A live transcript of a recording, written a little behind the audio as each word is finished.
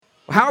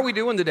How are we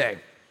doing today?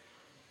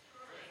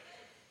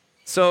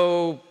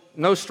 So,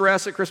 no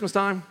stress at Christmas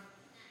time?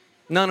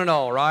 None at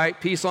all, right?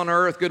 Peace on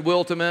earth,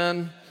 goodwill to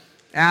men.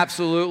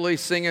 Absolutely,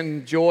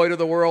 singing joy to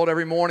the world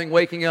every morning,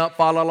 waking up,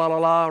 fa la la la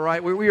la,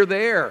 right? We are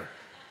there.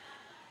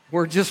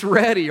 We're just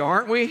ready,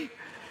 aren't we?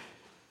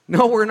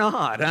 No, we're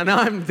not, and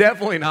I'm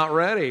definitely not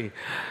ready.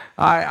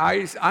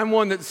 I'm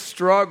one that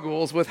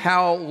struggles with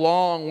how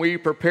long we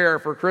prepare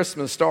for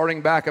Christmas,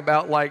 starting back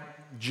about like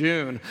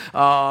June,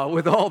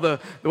 with all the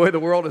way the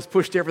world has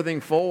pushed everything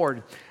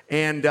forward.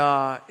 And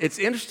it's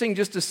interesting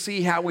just to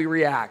see how we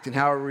react and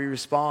how we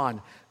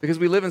respond, because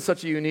we live in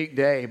such a unique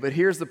day. But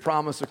here's the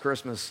promise of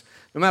Christmas.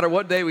 No matter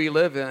what day we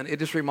live in, it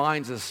just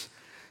reminds us,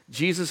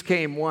 Jesus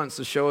came once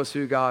to show us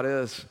who God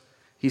is.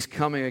 He's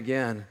coming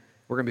again.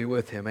 We're going to be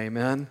with him.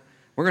 Amen.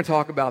 We're going to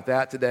talk about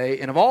that today.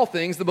 And of all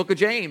things, the book of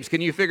James. Can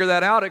you figure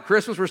that out? At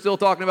Christmas, we're still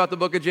talking about the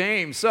book of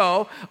James.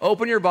 So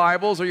open your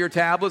Bibles or your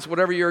tablets,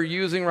 whatever you're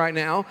using right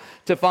now,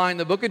 to find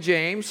the book of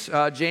James,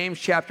 James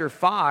chapter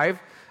 5.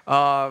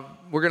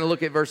 We're going to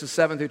look at verses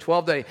 7 through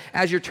 12 today.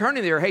 As you're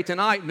turning there, hey,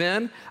 tonight,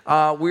 men,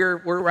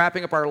 we're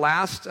wrapping up our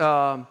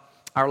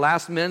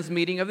last men's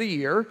meeting of the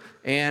year,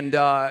 and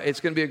it's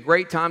going to be a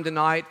great time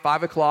tonight,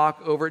 5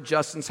 o'clock over at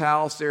Justin's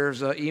house.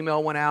 There's an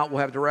email went out.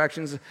 We'll have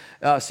directions.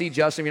 See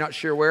Justin if you're not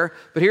sure where.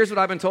 But here's what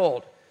I've been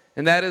told,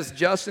 and that is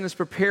Justin is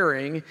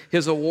preparing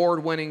his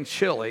award-winning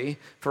chili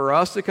for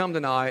us to come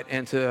tonight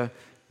and to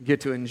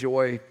get to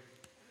enjoy,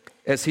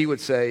 as he would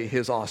say,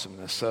 his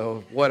awesomeness.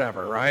 So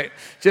whatever, right?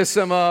 Just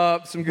some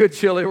good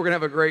chili. We're going to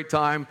have a great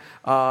time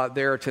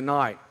there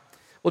tonight.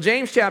 Well,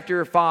 James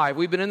chapter 5,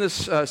 we've been in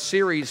this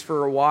series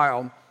for a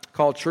while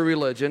called True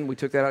Religion. We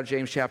took that out of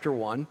James chapter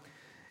 1.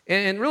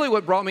 And really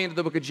what brought me into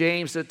the book of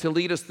James to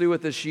lead us through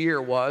it this year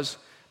was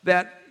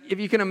that, if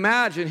you can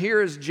imagine,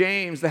 here is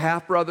James, the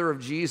half-brother of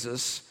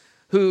Jesus,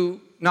 who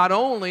not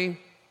only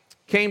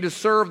came to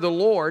serve the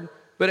Lord,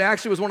 but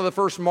actually was one of the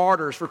first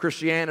martyrs for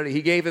Christianity.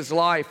 He gave his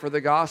life for the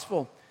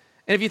gospel.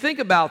 And if you think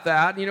about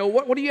that, you know,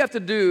 what do you have to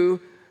do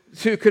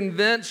to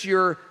convince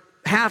your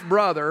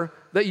half-brother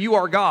that you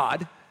are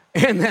God?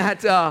 And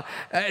that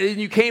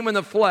you came in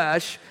the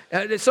flesh,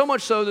 so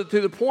much so that to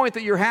the point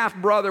that your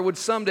half-brother would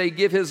someday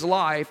give his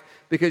life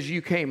because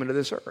you came into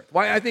this earth.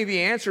 Well, I think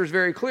the answer is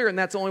very clear, and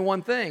that's only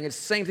one thing. It's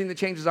the same thing that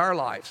changes our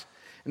lives,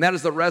 and that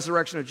is the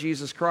resurrection of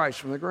Jesus Christ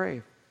from the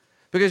grave.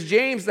 Because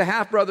James, the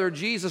half-brother of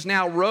Jesus,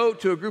 now wrote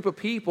to a group of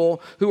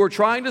people who were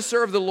trying to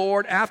serve the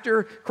Lord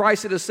after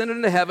Christ had ascended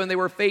into heaven. They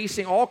were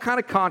facing all kind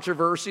of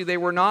controversy. They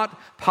were not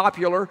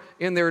popular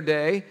in their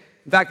day.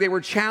 In fact, they were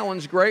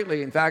challenged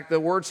greatly. In fact, the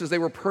word says they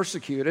were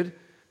persecuted.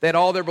 They had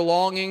all their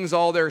belongings,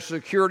 all their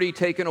security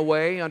taken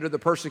away under the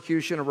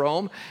persecution of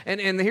Rome. And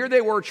here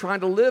they were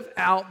trying to live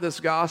out this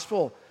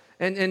gospel.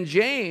 And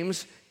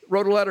James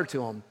wrote a letter to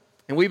them.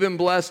 And we've been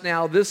blessed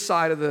now this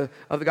side of the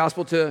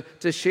gospel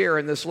to share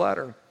in this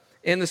letter.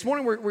 And this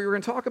morning we're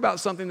going to talk about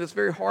something that's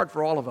very hard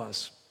for all of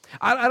us.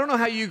 I don't know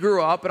how you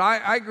grew up, but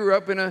I grew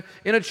up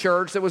in a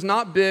church that was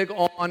not big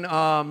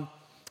on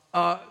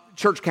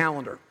church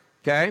calendar,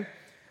 okay?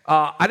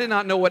 I did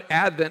not know what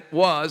Advent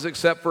was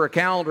except for a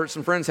calendar at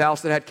some friend's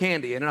house that had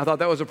candy in it, and I thought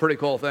that was a pretty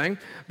cool thing.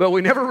 But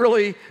we never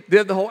really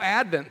did the whole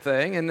Advent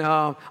thing, and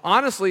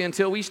honestly,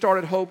 until we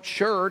started Hope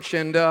Church,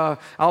 and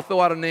I'll throw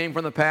out a name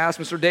from the past,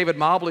 Mr. David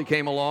Mobley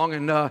came along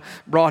and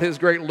brought his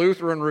great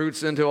Lutheran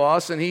roots into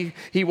us, and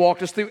he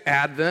walked us through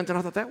Advent, and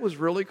I thought that was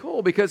really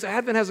cool because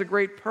Advent has a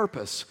great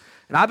purpose.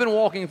 And I've been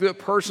walking through it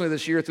personally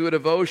this year through a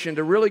devotion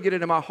to really get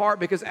it in my heart,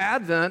 because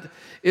Advent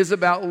is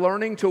about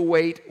learning to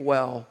wait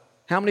well.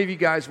 How many of you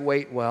guys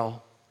wait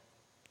well?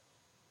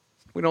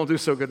 We don't do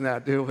so good in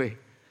that, do we?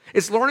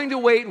 It's learning to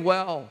wait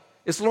well.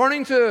 It's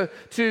learning to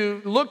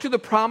look to the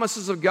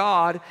promises of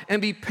God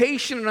and be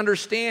patient and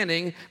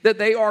understanding that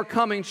they are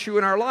coming true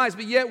in our lives.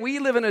 But yet we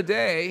live in a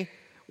day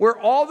where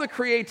all the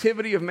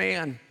creativity of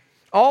man,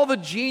 all the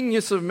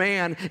genius of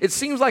man, it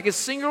seems like it's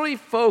singularly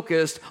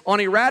focused on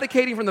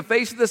eradicating from the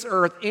face of this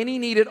earth any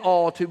need at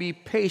all to be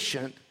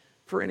patient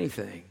for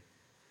anything.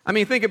 I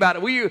mean, think about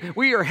it.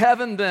 We are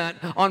heaven bent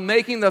on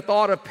making the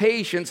thought of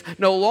patience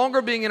no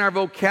longer being in our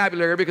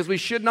vocabulary, because we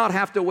should not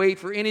have to wait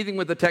for anything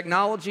with the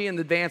technology and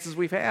the advances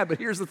we've had. But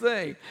here's the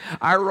thing.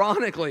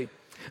 Ironically,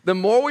 the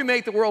more we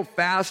make the world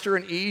faster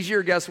and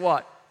easier, guess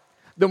what?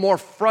 The more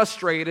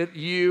frustrated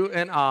you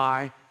and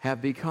I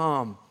have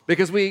become.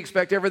 Because we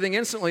expect everything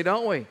instantly,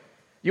 don't we?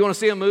 You want to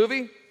see a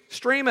movie?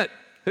 Stream it.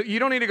 You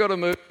don't need to go to a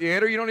movie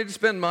theater. You don't need to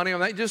spend money on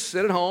that. Just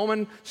sit at home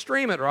and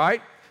stream it,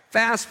 right?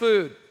 Fast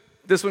food.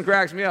 This one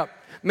cracks me up.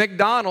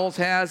 McDonald's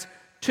has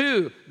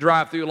 2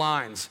 drive-through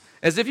lines.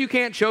 As if you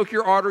can't choke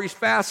your arteries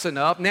fast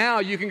enough, now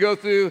you can go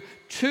through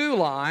 2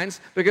 lines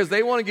because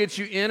they want to get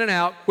you in and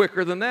out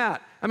quicker than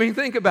that. I mean,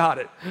 think about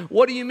it.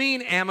 What do you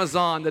mean,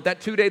 Amazon, that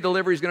 2-day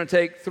delivery is going to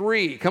take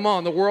 3? Come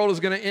on, the world is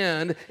going to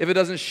end if it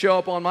doesn't show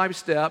up on my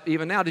step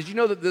even now. Did you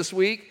know that this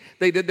week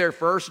they did their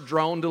first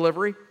drone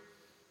delivery?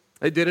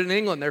 They did it in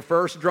England, their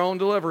first drone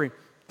delivery.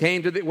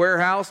 Came to the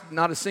warehouse,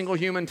 not a single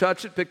human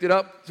touched it, picked it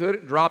up,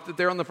 dropped it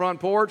there on the front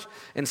porch,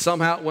 and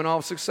somehow it went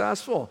off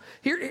successful.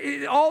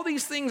 Here, all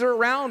these things are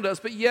around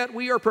us, but yet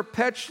we are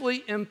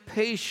perpetually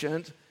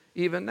impatient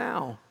even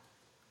now.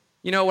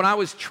 You know, when I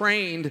was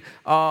trained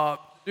to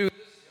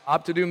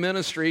do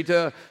ministry,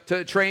 to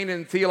train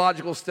in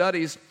theological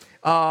studies,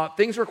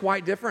 things were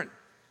quite different.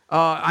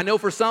 I know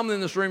for some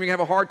in this room, you have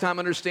a hard time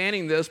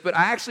understanding this, but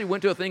I actually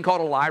went to a thing called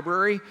a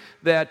library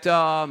that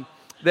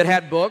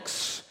had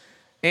books.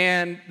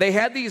 And they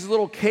had these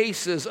little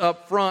cases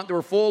up front that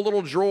were full of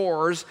little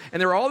drawers,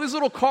 and there were all these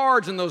little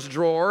cards in those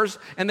drawers,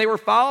 and they were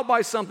followed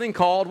by something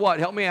called what?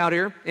 Help me out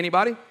here.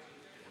 Anybody?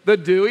 The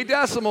Dewey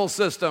Decimal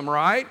System,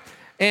 right?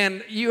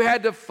 And you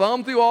had to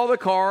thumb through all the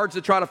cards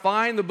to try to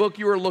find the book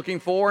you were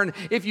looking for. And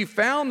if you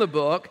found the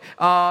book,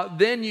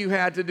 then you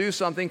had to do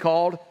something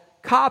called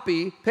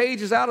copy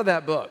pages out of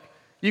that book.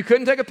 You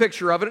couldn't take a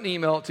picture of it and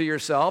email it to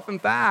yourself. In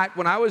fact,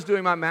 when I was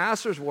doing my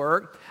master's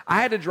work,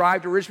 I had to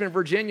drive to Richmond,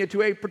 Virginia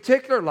to a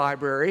particular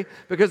library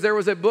because there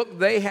was a book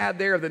they had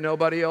there that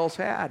nobody else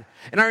had.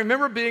 And I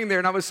remember being there,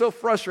 and I was so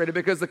frustrated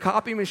because the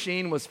copy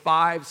machine was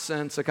 5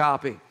 cents a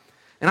copy.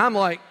 And I'm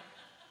like,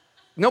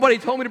 nobody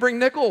told me to bring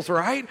nickels,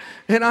 right?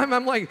 And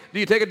I'm like,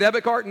 do you take a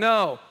debit card?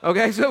 No.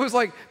 Okay, so it was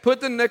like,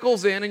 put the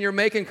nickels in, and you're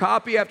making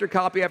copy after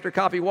copy after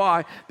copy.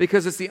 Why?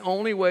 Because it's the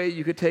only way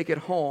you could take it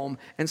home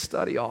and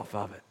study off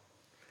of it.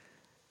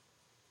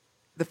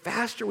 The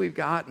faster we've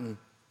gotten,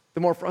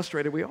 the more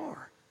frustrated we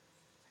are.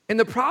 And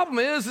the problem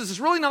is it's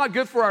really not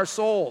good for our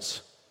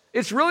souls.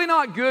 It's really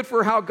not good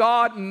for how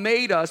God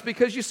made us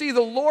because, you see,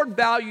 the Lord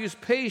values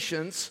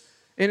patience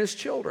in His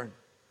children.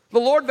 The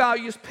Lord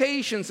values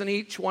patience in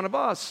each one of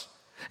us.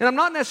 And I'm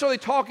not necessarily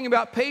talking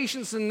about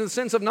patience in the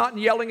sense of not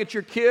yelling at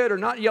your kid or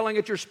not yelling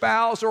at your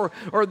spouse or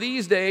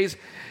these days,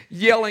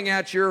 yelling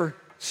at your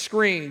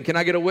screen. Can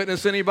I get a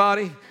witness,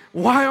 anybody?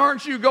 Why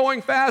aren't you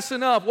going fast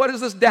enough? What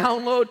is this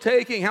download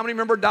taking? How many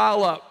remember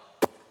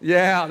dial-up?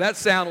 Yeah, that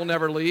sound will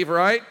never leave,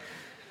 right?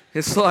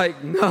 It's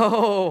like,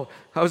 no.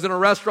 I was in a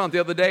restaurant the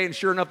other day, and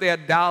sure enough, they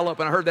had dial-up,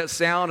 and I heard that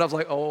sound. I was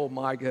like, oh,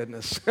 my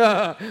goodness.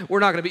 We're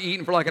not going to be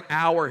eating for like an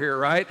hour here,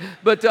 right?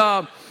 But,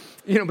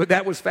 but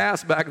that was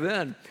fast back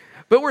then.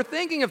 But we're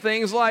thinking of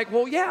things like,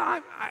 well,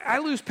 yeah, I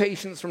lose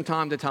patience from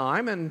time to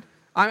time, and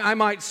I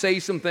might say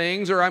some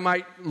things or I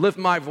might lift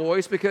my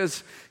voice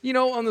because,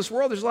 on this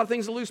world, there's a lot of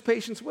things to lose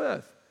patience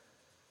with.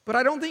 But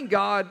I don't think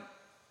God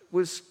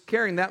was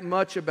caring that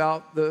much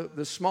about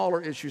the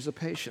smaller issues of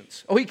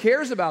patience. Oh, He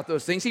cares about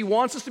those things. He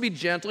wants us to be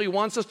gentle. He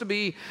wants us to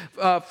be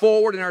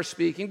forward in our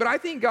speaking. But I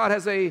think God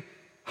has a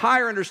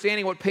higher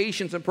understanding of what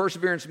patience and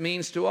perseverance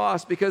means to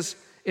us because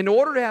in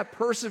order to have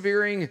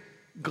persevering,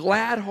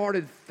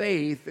 glad-hearted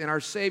faith in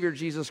our Savior,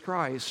 Jesus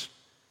Christ,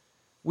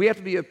 we have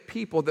to be a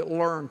people that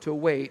learn to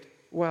wait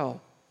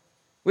well.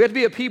 We have to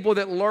be a people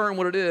that learn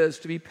what it is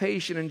to be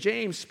patient. And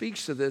James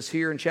speaks to this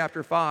here in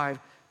chapter 5,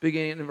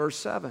 beginning in verse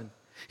 7.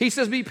 He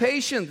says, be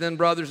patient then,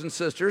 brothers and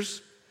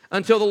sisters,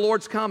 until the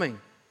Lord's coming.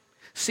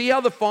 See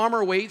how the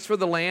farmer waits for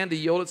the land to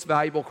yield its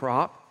valuable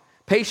crop,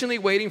 patiently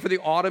waiting for the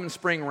autumn and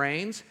spring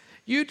rains.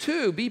 You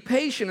too, be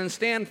patient and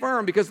stand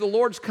firm because the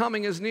Lord's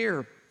coming is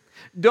near.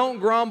 Don't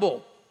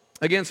grumble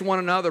against one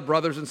another,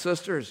 brothers and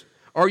sisters,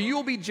 or you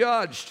will be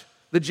judged.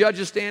 The judge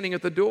is standing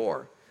at the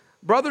door.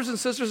 Brothers and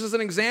sisters, as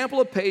an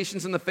example of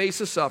patience in the face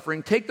of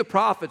suffering, take the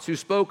prophets who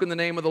spoke in the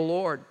name of the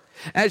Lord.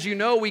 As you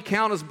know, we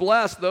count as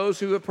blessed those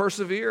who have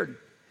persevered.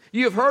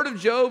 You have heard of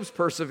Job's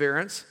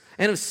perseverance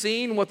and have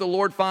seen what the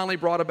Lord finally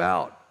brought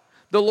about.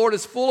 The Lord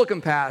is full of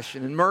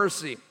compassion and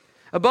mercy.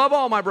 Above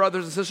all, my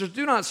brothers and sisters,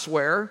 do not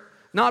swear,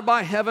 not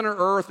by heaven or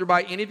earth or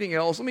by anything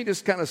else. Let me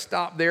just kind of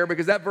stop there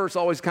because that verse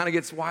always kind of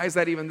gets, why is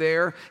that even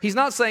there? He's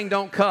not saying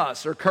don't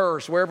cuss or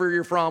curse wherever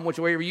you're from, which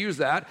way you use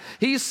that.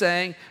 He's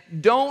saying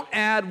don't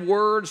add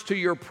words to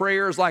your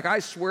prayers like I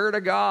swear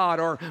to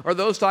God or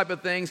those type of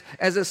things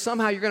as if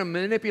somehow you're going to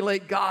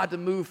manipulate God to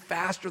move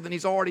faster than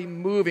He's already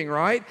moving,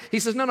 right?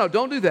 He says, no,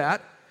 don't do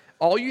that.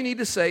 All you need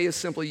to say is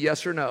simply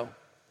yes or no.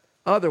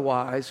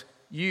 Otherwise,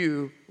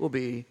 you will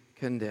be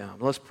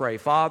condemned. Let's pray.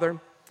 Father,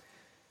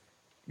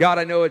 God,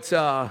 I know it's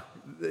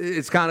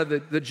kind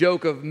of the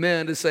joke of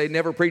men to say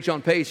never preach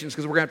on patience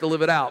because we're going to have to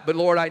live it out. But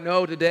Lord, I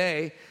know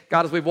today,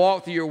 God, as we've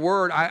walked through your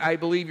word, I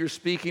believe you're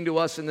speaking to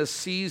us in this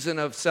season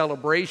of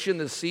celebration,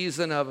 this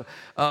season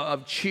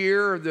of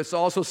cheer, this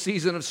also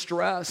season of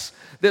stress.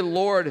 That,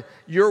 Lord,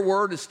 your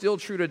word is still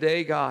true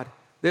today, God.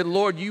 That,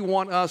 Lord, you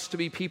want us to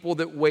be people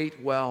that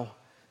wait well.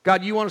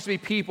 God, you want us to be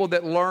people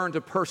that learn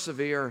to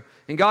persevere.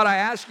 And God, I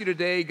ask you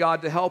today,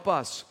 God, to help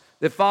us.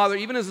 That, Father,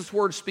 even as this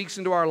word speaks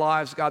into our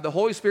lives, God, the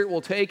Holy Spirit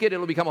will take it.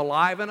 It'll become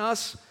alive in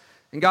us.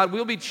 And, God,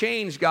 we'll be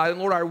changed, God. And,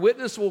 Lord, our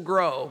witness will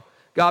grow,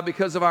 God,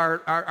 because of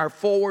our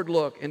forward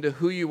look into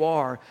who you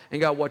are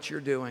and, God, what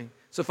you're doing.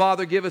 So,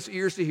 Father, give us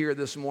ears to hear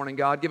this morning,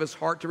 God. Give us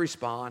heart to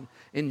respond.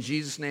 In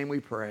Jesus' name we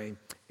pray.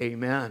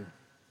 Amen.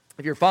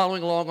 If you're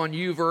following along on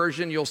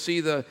YouVersion, you'll see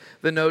the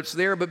notes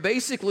there. But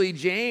basically,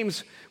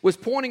 James was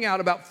pointing out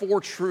about 4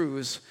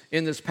 truths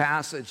in this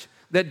passage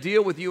that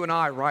deal with you and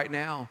I right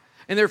now.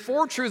 And there are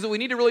 4 truths that we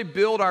need to really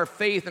build our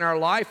faith and our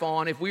life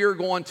on if we are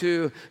going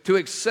to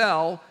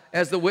excel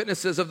as the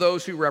witnesses of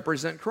those who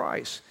represent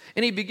Christ.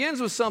 And he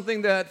begins with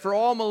something that for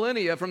all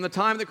millennia, from the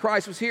time that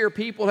Christ was here,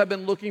 people have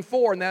been looking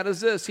for, and that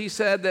is this. He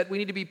said that we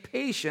need to be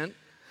patient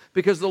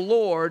because the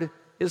Lord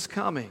is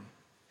coming.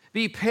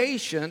 Be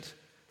patient,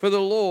 for the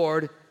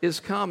Lord is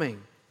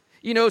coming.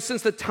 You know,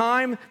 since the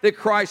time that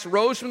Christ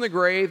rose from the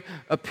grave,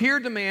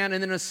 appeared to man,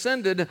 and then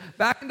ascended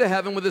back into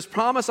heaven with his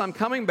promise, I'm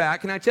coming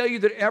back, can I tell you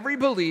that every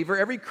believer,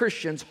 every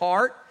Christian's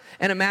heart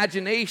and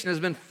imagination has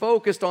been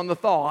focused on the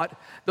thought,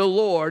 the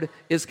Lord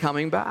is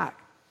coming back.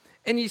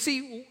 And you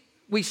see,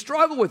 we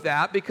struggle with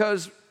that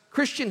because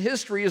Christian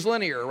history is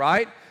linear,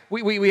 right?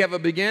 We have a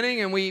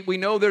beginning, and we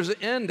know there's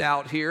an end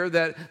out here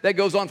that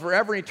goes on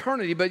forever and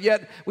eternity, but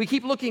yet we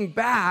keep looking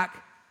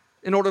back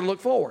in order to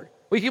look forward.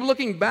 We keep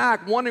looking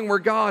back, wondering where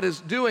God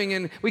is doing,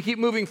 and we keep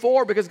moving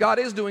forward because God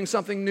is doing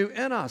something new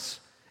in us.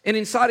 And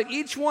inside of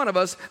each one of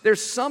us,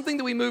 there's something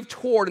that we move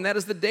toward, and that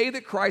is the day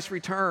that Christ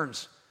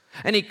returns.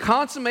 And he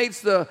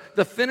consummates the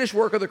finished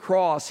work of the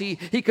cross. He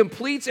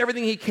completes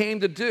everything he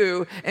came to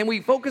do, and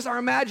we focus our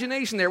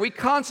imagination there. We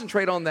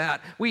concentrate on that.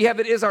 We have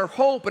it as our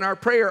hope and our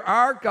prayer.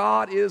 Our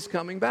God is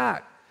coming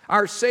back.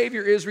 Our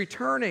Savior is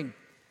returning. And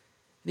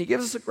he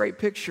gives us a great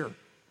picture.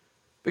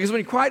 Because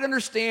when you quite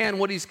understand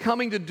what he's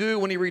coming to do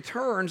when he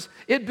returns,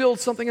 it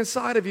builds something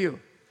inside of you.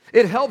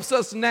 It helps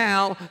us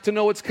now to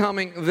know it's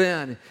coming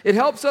then. It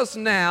helps us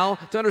now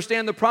to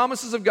understand the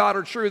promises of God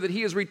are true, that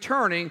he is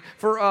returning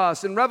for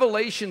us. In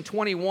Revelation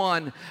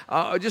 21,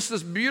 just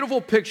this beautiful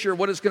picture of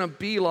what it's going to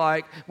be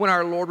like when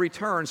our Lord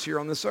returns here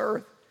on this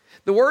earth.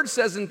 The word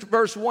says in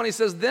verse 1, he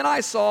says, "Then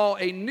I saw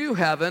a new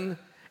heaven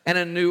and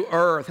a new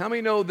earth." How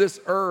many know this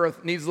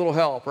earth needs a little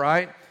help,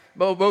 right?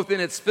 Both in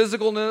its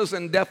physicalness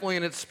and definitely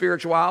in its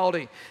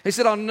spirituality. He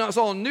said, "I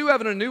saw a new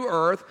heaven and a new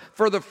earth,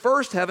 for the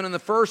first heaven and the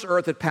first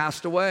earth had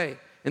passed away,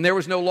 and there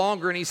was no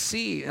longer any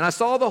sea. And I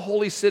saw the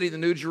holy city, the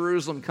new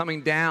Jerusalem,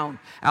 coming down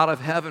out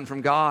of heaven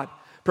from God,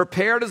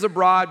 prepared as a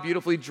bride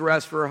beautifully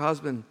dressed for her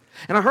husband.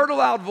 And I heard a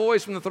loud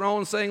voice from the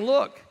throne saying,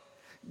 'Look,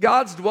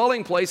 God's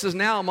dwelling place is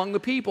now among the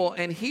people,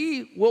 and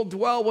he will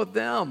dwell with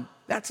them.'"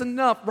 That's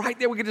enough right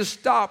there. We can just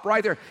stop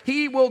right there.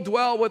 He will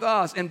dwell with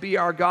us and be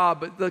our God.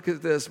 But look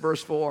at this,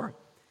 verse 4.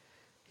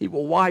 "He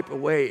will wipe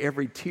away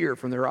every tear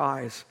from their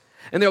eyes.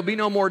 And there will be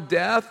no more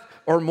death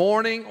or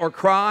mourning or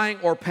crying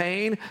or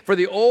pain, for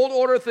the old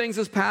order of things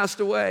has passed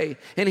away.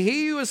 And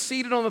he who is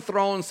seated on the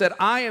throne said,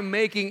 'I am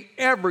making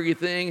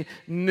everything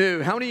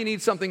new.'" How many of you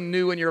need something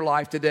new in your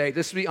life today?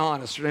 Just to be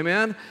honest,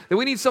 amen? That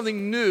we need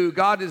something new.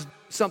 God is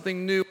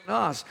something new in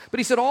us. But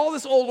he said all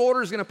this old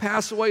order is going to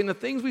pass away, and the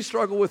things we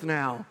struggle with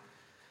now,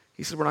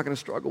 he said, we're not going to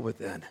struggle with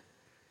then.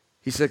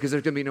 He said, because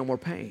there's going to be no more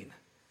pain,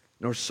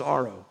 nor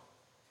sorrow.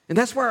 And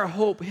that's where our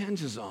hope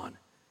hinges on.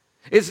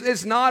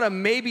 It's not a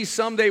maybe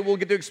someday we'll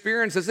get to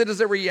experience this. It is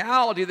a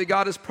reality that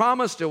God has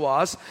promised to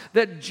us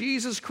that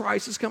Jesus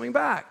Christ is coming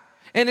back.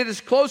 And it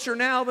is closer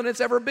now than it's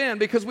ever been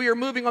because we are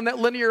moving on that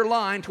linear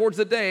line towards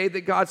the day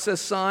that God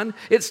says, "Son,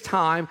 it's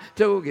time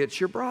to go get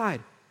your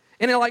bride."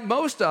 And like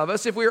most of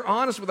us, if we're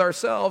honest with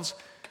ourselves,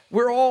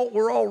 we're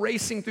all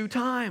racing through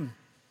time.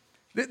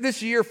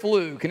 This year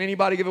flew. Can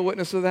anybody give a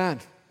witness of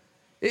that?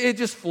 It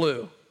just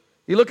flew.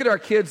 You look at our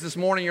kids this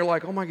morning, you're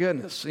like, oh my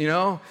goodness, you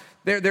know?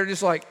 They're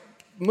just like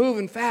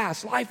moving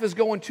fast. Life is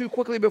going too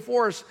quickly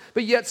before us,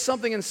 but yet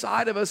something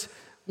inside of us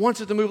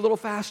wants it to move a little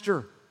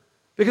faster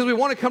because we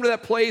want to come to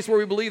that place where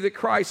we believe that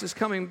Christ is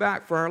coming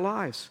back for our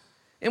lives.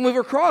 And when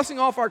we're crossing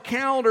off our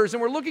calendars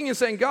and we're looking and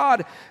saying,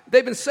 God,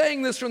 they've been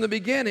saying this from the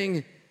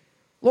beginning,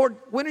 Lord,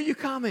 when are you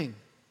coming?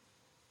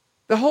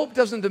 The hope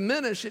doesn't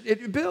diminish,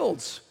 it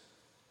builds.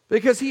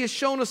 Because he has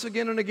shown us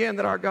again and again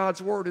that our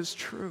God's word is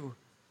true.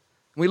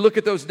 We look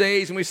at those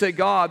days and we say,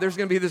 God, there's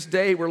going to be this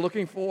day we're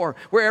looking for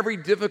where every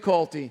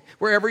difficulty,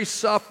 where every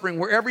suffering,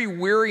 where every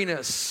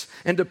weariness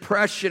and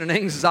depression and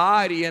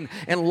anxiety and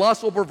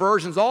lustful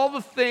perversions, all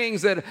the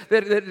things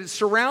that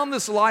surround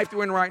this life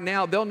we're in right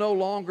now, there'll no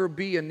longer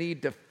be a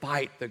need to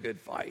fight the good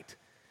fight.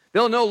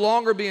 There'll no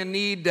longer be a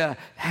need to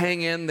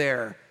hang in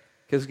there.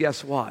 Because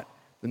guess what?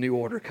 The new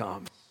order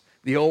comes.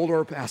 The old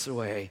order passes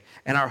away,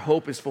 and our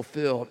hope is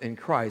fulfilled in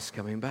Christ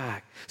coming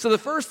back. So the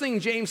first thing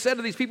James said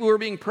to these people who are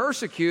being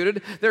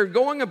persecuted, they're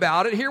going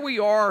about it. Here we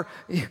are,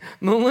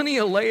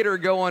 millennia later,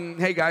 going,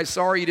 hey guys,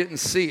 sorry you didn't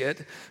see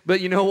it. But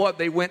you know what?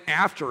 They went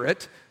after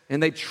it,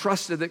 and they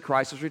trusted that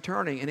Christ was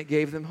returning, and it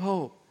gave them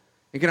hope.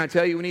 And can I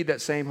tell you, we need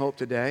that same hope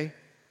today.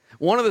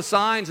 One of the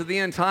signs of the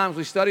end times,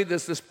 we studied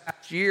this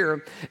past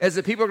year, is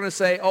that people are going to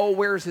say, oh,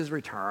 where's his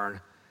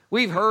return?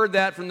 We've heard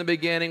that from the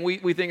beginning.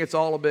 We think it's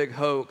all a big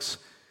hoax.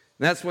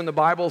 And that's when the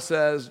Bible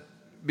says,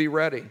 be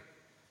ready.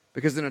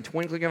 Because in a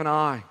twinkling of an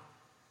eye,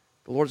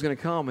 the Lord's going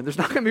to come. And there's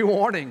not going to be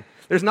warning.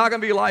 There's not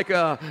going to be like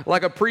a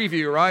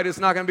preview, right? It's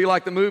not going to be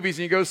like the movies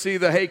and you go see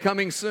the, hey,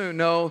 coming soon.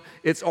 No,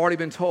 it's already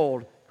been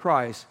told.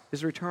 Christ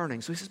is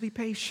returning. So he says, be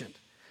patient.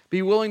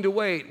 Be willing to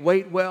wait.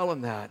 Wait well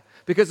in that.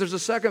 Because there's a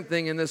second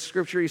thing in this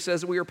scripture he says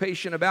that we are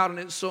patient about, and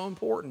it's so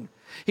important.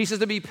 He says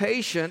to be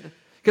patient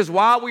Because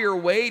while we are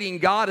waiting,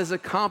 God is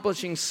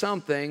accomplishing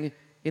something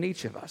in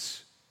each of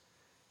us.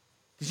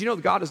 Did you know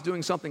that God is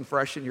doing something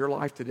fresh in your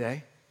life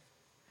today?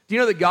 Do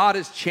you know that God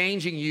is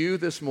changing you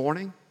this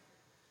morning?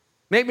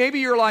 Maybe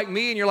you're like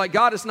me and you're like,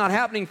 God, it's not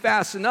happening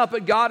fast enough,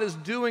 but God is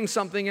doing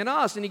something in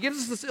us. And he gives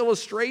us this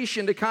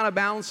illustration to kind of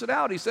balance it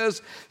out. He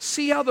says,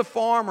 see how the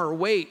farmer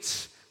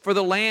waits for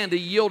the land to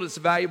yield its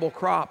valuable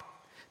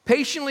crop,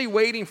 patiently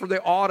waiting for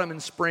the autumn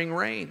and spring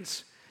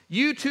rains.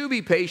 You too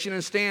be patient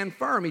and stand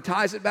firm. He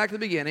ties it back to the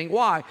beginning.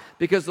 Why?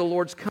 Because the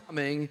Lord's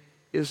coming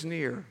is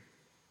near.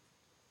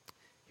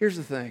 Here's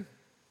the thing.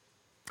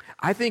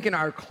 I think in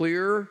our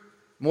clear,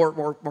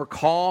 more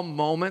calm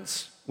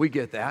moments, we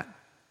get that.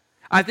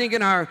 I think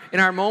in our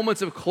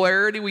moments of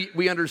clarity,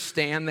 we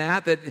understand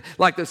that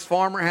like this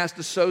farmer has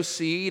to sow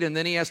seed, and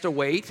then he has to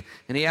wait,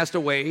 and he has to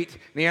wait,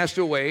 and he has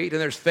to wait,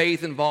 and there's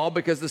faith involved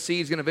because the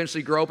seed's going to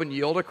eventually grow up and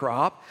yield a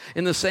crop.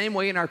 In the same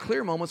way, in our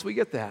clear moments, we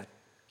get that.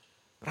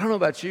 But I don't know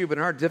about you, but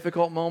in our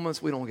difficult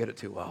moments, we don't get it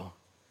too well.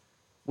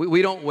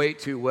 We don't wait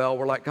too well.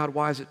 We're like, God,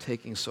 why is it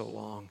taking so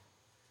long?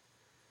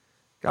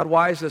 God,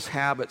 why is this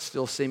habit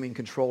still seeming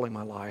controlling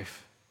my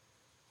life?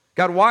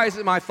 God, why is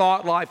it my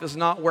thought life is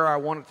not where I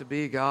want it to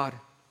be, God?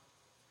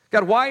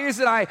 God, why is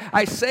it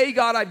I say,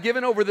 God, I've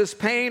given over this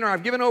pain or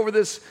I've given over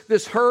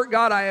this hurt,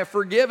 God, I have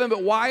forgiven,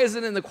 but why is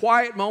it in the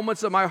quiet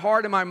moments of my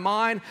heart and my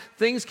mind,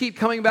 things keep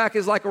coming back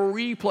as like a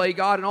replay,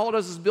 God, and all it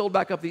does is build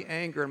back up the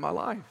anger in my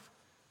life?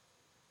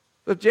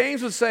 But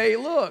James would say,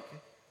 look,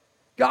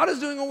 God is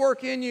doing a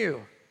work in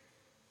you.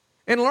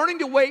 And learning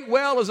to wait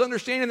well is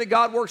understanding that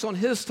God works on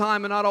his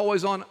time and not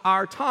always on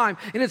our time.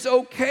 And it's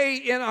okay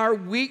in our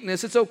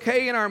weakness, it's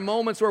okay in our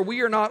moments where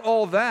we are not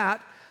all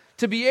that,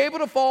 to be able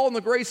to fall in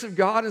the grace of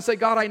God and say,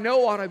 God, I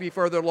know I ought to be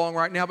further along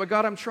right now, but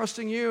God, I'm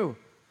trusting you.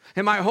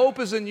 And my hope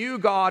is in you,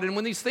 God. And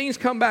when these things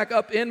come back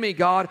up in me,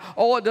 God,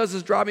 all it does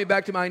is drive me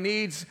back to my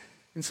needs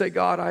and say,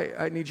 God,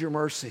 I need your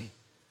mercy.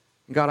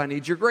 And God, I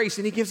need your grace.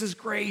 And he gives us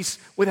grace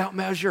without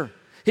measure.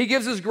 He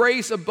gives us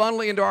grace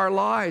abundantly into our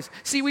lives.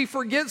 See, we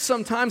forget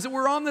sometimes that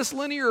we're on this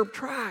linear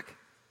track.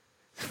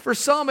 For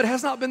some, it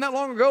has not been that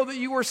long ago that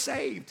you were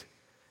saved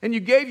and you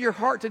gave your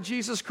heart to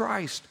Jesus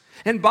Christ.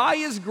 And by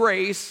his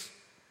grace,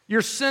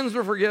 your sins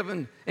were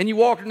forgiven and you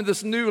walked into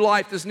this new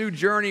life, this new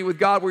journey with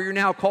God where you're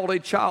now called a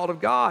child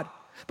of God.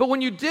 But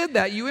when you did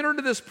that, you entered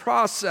into this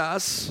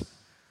process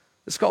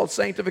that's called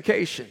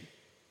sanctification.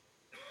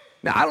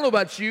 Now, I don't know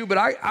about you, but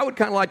I would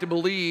kind of like to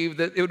believe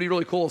that it would be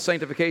really cool if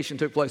sanctification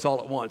took place all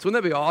at once.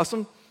 Wouldn't that be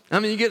awesome? I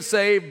mean, you get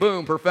saved,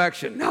 boom,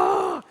 perfection.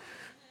 No.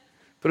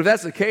 But if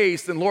that's the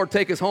case, then Lord,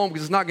 take us home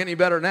because it's not getting any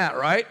better than that,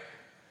 right?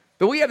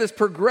 But we have this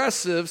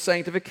progressive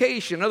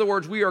sanctification. In other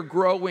words, we are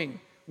growing,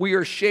 we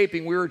are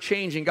shaping, we are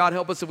changing. God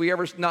help us if we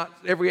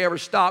ever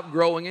stop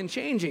growing and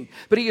changing.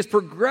 But he is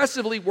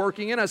progressively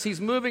working in us.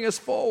 He's moving us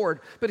forward.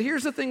 But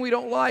here's the thing we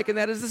don't like, and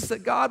that is this,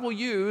 that God will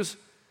use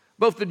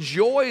both the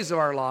joys of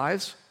our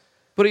lives,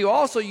 but he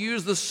also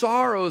used the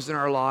sorrows in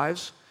our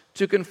lives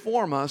to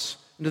conform us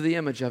into the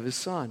image of his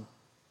Son.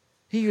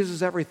 He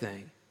uses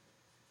everything.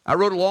 I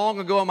wrote long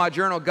ago in my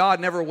journal, God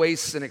never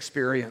wastes an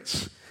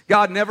experience.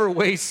 God never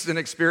wastes an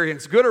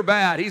experience, good or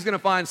bad. He's going to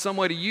find some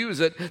way to use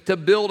it to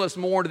build us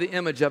more to the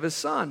image of his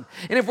Son.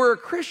 And if we're a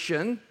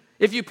Christian,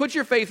 if you put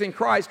your faith in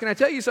Christ, can I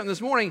tell you something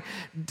this morning?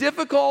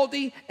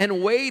 Difficulty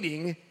and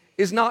waiting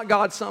is not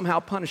God somehow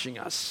punishing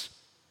us.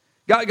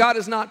 God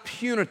is not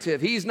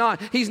punitive. He's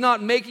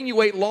not making you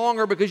wait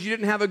longer because you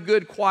didn't have a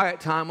good quiet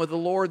time with the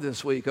Lord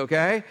this week,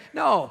 okay?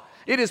 No,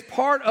 it is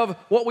part of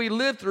what we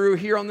live through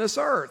here on this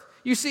earth.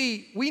 You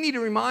see, we need to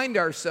remind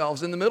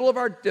ourselves in the middle of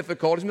our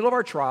difficulties, in the middle of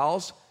our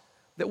trials,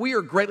 that we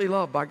are greatly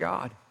loved by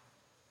God,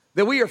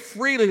 that we are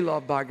freely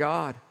loved by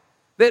God,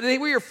 that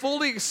we are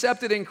fully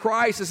accepted in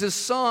Christ as his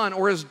son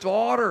or his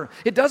daughter.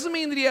 It doesn't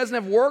mean that he doesn't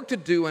have work to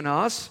do in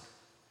us,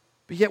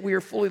 but yet we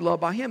are fully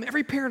loved by him.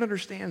 Every parent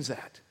understands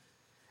that.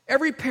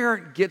 Every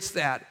parent gets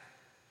that.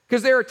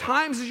 Because there are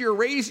times as you're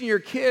raising your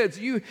kids,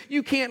 you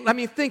can't,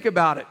 think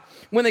about it.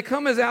 When they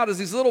come out as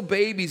these little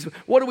babies,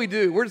 what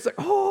do? We're just like,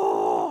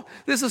 oh,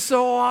 this is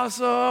so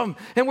awesome.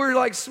 And we're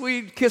like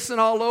sweet kissing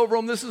all over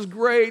them. This is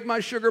great,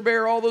 my sugar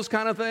bear, all those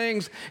kind of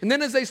things. And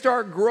then as they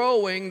start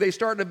growing, they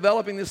start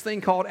developing this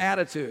thing called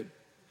attitude.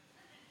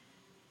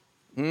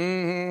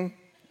 Like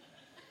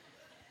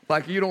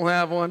you don't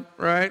have one,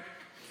 right?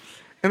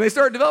 And they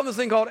start developing this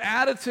thing called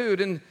attitude.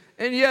 And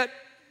yet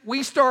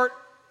we start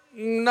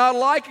not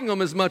liking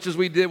them as much as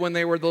we did when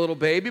they were the little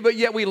baby, but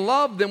yet we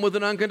love them with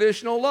an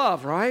unconditional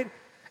love, right?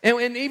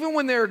 And even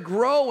when they're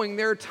growing,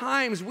 there are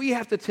times we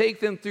have to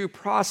take them through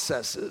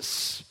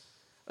processes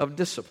of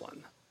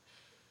discipline.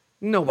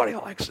 Nobody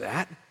likes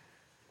that.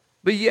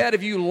 But yet,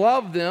 if you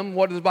love them,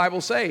 what does the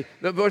Bible say?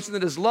 The person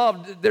that is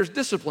loved, there's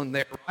discipline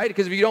there, right?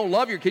 Because if you don't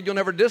love your kid, you'll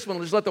never discipline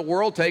them. Just let the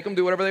world take them,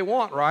 do whatever they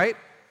want, right?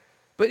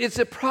 But it's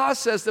a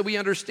process that we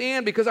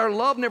understand because our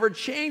love never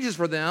changes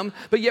for them,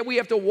 but yet we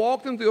have to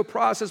walk them through a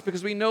process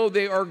because we know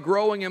they are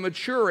growing and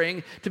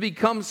maturing to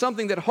become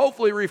something that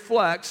hopefully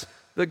reflects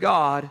the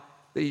God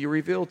that you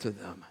revealed to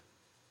them.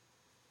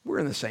 We're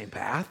in the same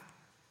path.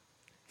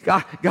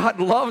 God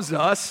loves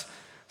us.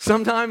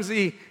 Sometimes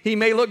he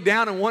may look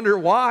down and wonder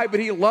why,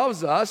 but he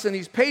loves us, and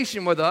he's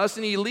patient with us,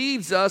 and he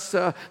leads us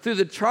through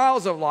the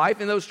trials of life,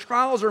 and those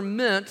trials are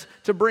meant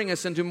to bring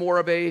us into more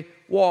of a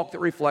walk that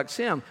reflects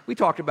him. We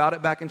talked about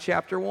it back in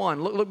chapter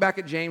 1. Look back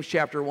at James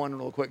chapter 1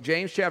 real quick.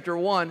 James chapter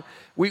 1,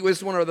 this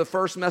is one of the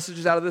first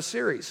messages out of this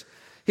series.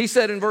 He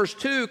said in verse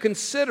 2,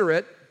 "Consider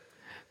it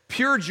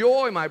pure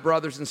joy, my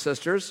brothers and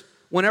sisters,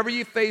 whenever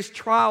you face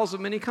trials of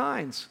many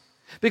kinds,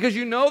 because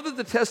you know that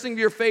the testing of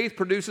your faith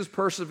produces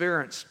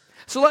perseverance.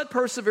 So let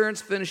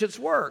perseverance finish its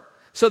work,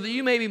 so that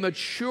you may be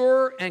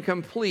mature and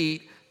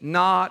complete,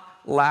 not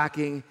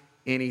lacking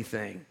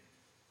anything."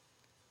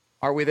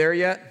 Are we there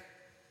yet?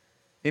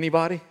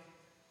 Anybody?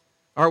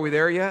 Are we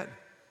there yet?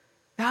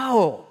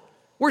 No.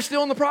 We're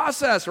still in the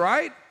process,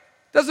 right?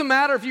 Doesn't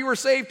matter if you were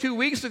saved 2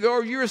 weeks ago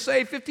or you were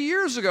saved 50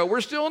 years ago. We're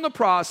still in the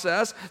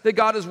process that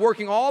God is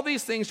working all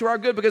these things to our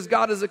good because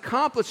God is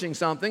accomplishing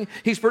something.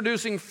 He's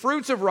producing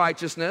fruits of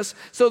righteousness.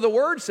 So the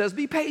word says,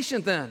 be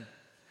patient then.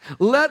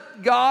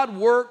 Let God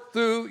work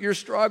through your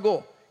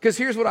struggle. Because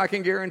here's what I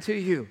can guarantee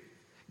you.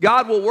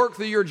 God will work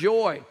through your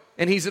joy.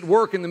 And he's at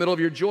work in the middle of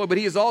your joy. But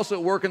he is also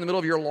at work in the middle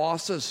of your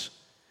losses.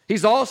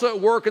 He's also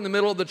at work in the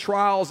middle of the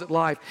trials of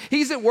life.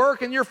 He's at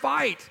work in your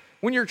fight.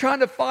 When you're trying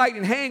to fight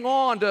and hang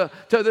on to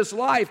this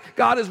life,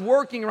 God is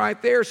working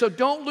right there. So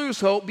don't lose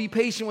hope. Be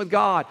patient with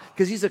God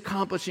because he's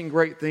accomplishing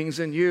great things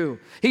in you.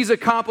 He's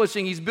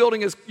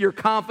building your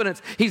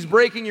confidence. He's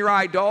breaking your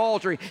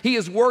idolatry. He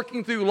is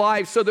working through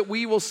life so that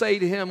we will say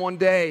to him one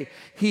day,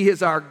 he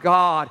is our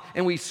God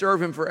and we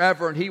serve him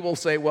forever. And he will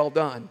say, well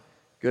done,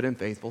 good and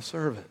faithful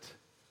servant.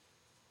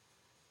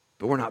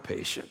 But we're not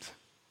patient.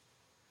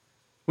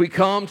 We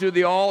come to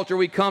the altar,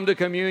 we come to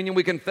communion,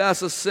 we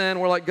confess a sin.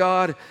 We're like,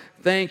 God,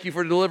 thank you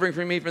for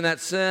delivering me from that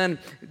sin.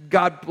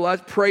 God bless,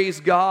 praise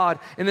God.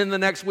 And then the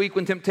next week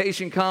when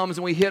temptation comes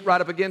and we hit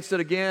right up against it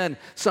again,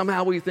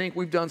 somehow we think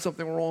we've done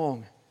something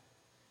wrong.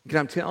 And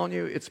I'm telling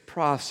you, it's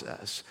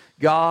process.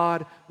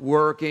 God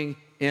working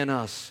in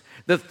us.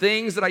 The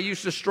things that I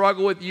used to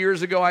struggle with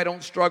years ago, I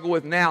don't struggle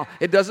with now.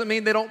 It doesn't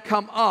mean they don't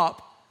come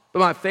up, but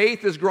my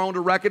faith has grown to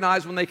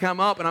recognize when they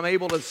come up and I'm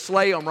able to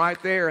slay them right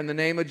there in the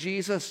name of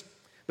Jesus.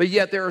 But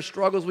yet there are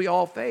struggles we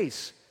all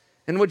face.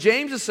 And what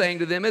James is saying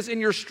to them is, in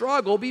your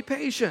struggle, be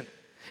patient.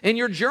 In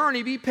your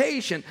journey, be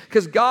patient,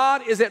 because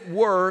God is at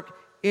work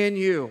in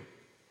you.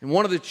 And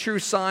one of the true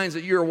signs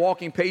that you're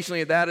walking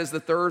patiently, that is the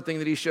third thing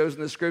that he shows in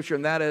the scripture,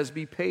 and that is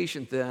be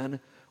patient then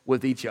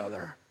with each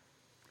other.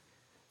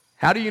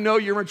 How do you know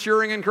you're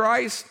maturing in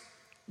Christ?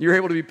 You're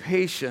able to be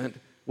patient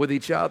with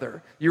each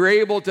other. You're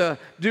able to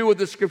do what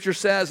the scripture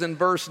says in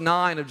verse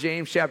 9 of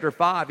James chapter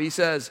 5. He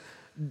says,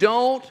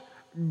 don't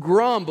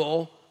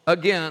grumble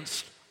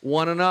against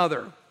one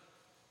another.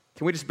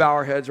 Can we just bow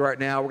our heads right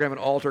now? We're going to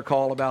have an altar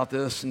call about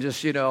this and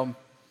just,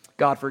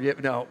 God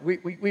forgive. No,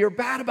 we are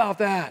bad about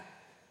that.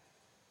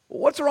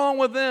 What's wrong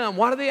with them?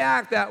 Why do they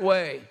act that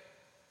way?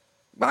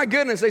 My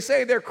goodness, they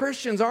say they're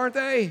Christians, aren't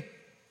they?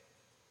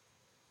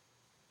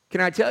 Can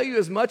I tell you,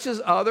 as much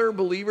as other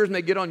believers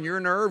may get on your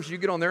nerves, you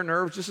get on their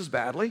nerves just as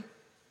badly?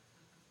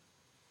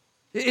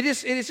 It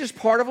is just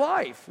part of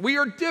life. We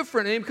are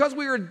different, and because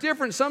we are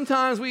different,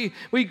 sometimes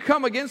we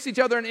come against each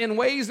other in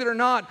ways that are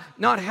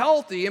not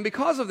healthy, and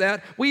because of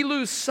that, we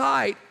lose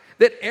sight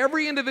that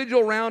every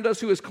individual around us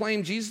who has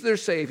claimed Jesus their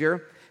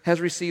Savior has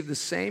received the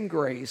same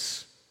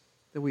grace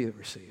that we have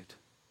received.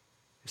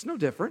 It's no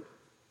different.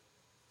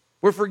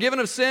 We're forgiven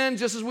of sin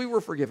just as we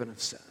were forgiven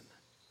of sin.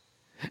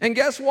 And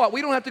guess what?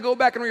 We don't have to go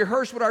back and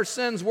rehearse what our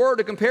sins were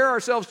to compare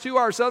ourselves to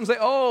ourselves and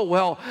say, oh,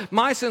 well,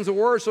 my sins were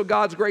worse, so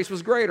God's grace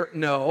was greater.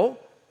 No.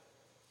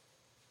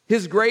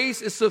 His grace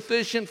is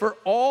sufficient for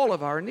all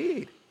of our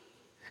need.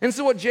 And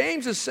so what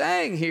James is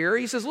saying here,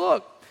 he says,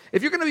 look,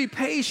 if you're going to be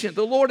patient,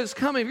 the Lord is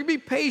coming. If you're going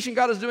to be patient,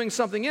 God is doing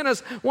something in us.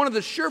 One of the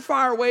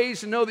surefire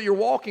ways to know that you're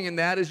walking in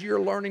that is you're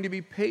learning to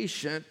be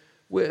patient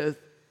with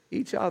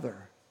each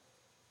other.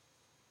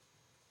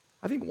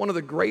 I think one of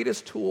the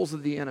greatest tools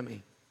of the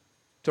enemy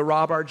to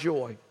rob our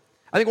joy.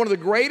 I think one of the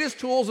greatest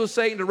tools of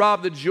Satan to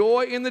rob the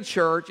joy in the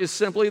church is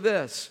simply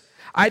this.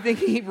 I think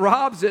he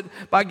robs it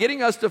by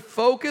getting us to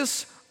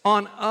focus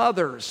on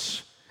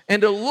others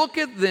and to look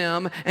at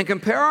them and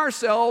compare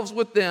ourselves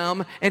with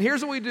them. And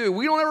here's what we do.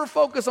 We don't ever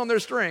focus on their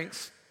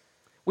strengths.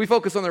 We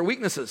focus on their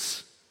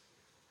weaknesses.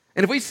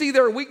 And if we see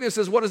their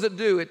weaknesses, what does it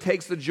do? It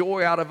takes the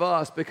joy out of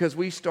us because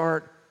we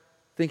start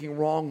thinking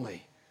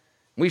wrongly.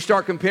 We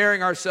start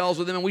comparing ourselves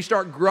with them and we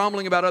start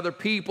grumbling about other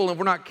people, and if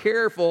we're not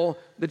careful,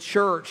 the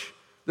church,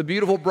 the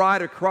beautiful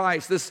bride of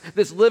Christ,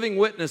 this living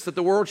witness that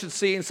the world should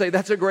see and say,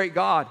 that's a great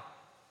God.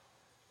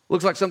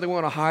 Looks like something we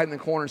want to hide in the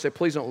corner and say,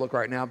 please don't look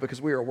right now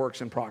because we are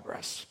works in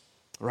progress,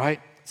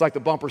 right? It's like the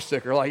bumper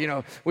sticker,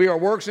 we are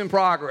works in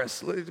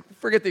progress.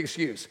 Forget the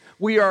excuse.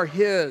 We are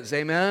His,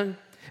 amen?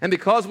 And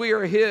because we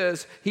are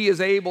His, He is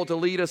able to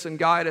lead us and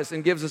guide us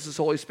and gives us His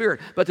Holy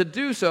Spirit. But to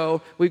do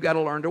so, we've got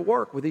to learn to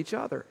work with each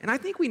other. And I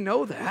think we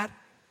know that.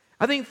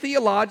 I think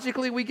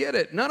theologically we get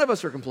it. None of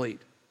us are complete.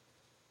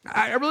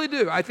 I really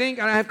do. I think,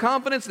 and I have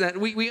confidence in that.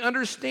 We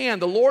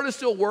understand the Lord is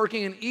still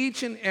working in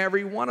each and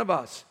every one of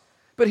us.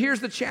 But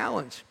here's the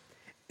challenge.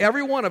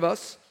 Every one of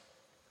us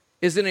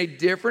is in a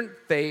different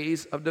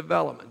phase of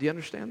development. Do you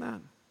understand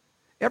that?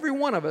 Every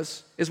one of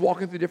us is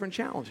walking through different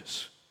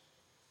challenges.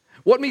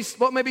 What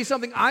may be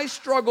something I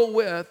struggle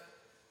with,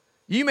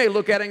 you may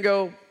look at it and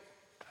go,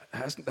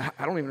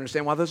 I don't even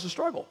understand why this is a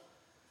struggle.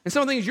 And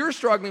some of the things you're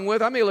struggling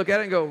with, I may look at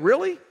it and go,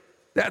 really?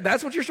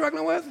 That's what you're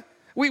struggling with?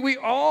 We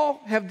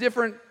all have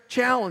different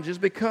challenges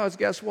because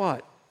guess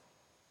what?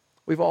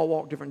 We've all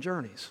walked different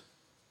journeys.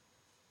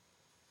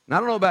 And I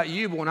don't know about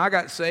you, but when I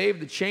got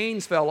saved, the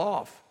chains fell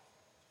off,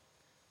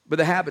 but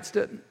the habits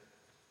didn't.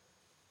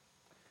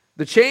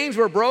 The chains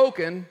were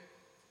broken,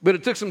 but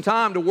it took some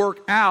time to work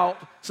out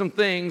some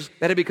things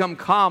that had become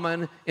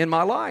common in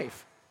my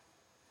life.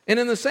 And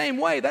in the same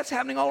way, that's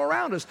happening all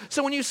around us.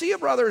 So when you see a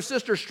brother or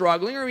sister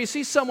struggling, or you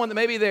see someone that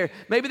maybe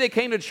they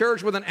came to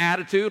church with an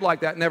attitude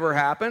like that never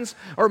happens,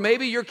 or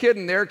maybe your kid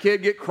and their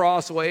kid get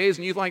crossways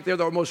and you think they're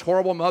the most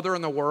horrible mother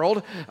in the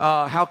world,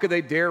 how could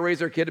they dare raise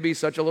their kid to be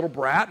such a little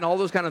brat and all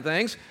those kind of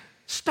things?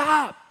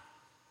 Stop.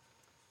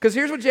 Because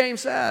here's what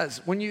James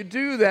says. When you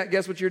do that,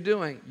 guess what you're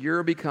doing?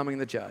 You're becoming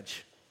the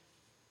judge.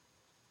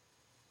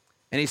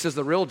 And he says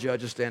the real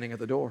judge is standing at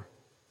the door.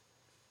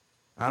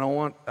 I don't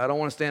want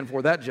to stand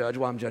before that judge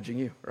while I'm judging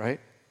you, right?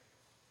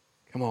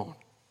 Come on.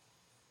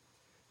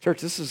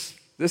 Church, this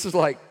is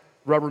like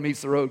rubber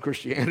meets the road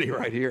Christianity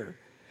right here.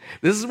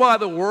 This is why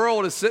the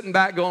world is sitting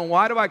back going,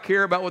 why do I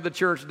care about what the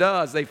church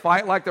does? They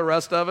fight like the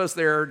rest of us.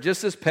 They're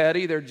just as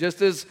petty. They're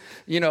just as,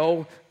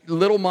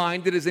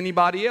 little-minded as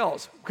anybody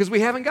else because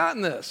we haven't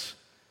gotten this.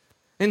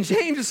 And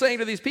James is saying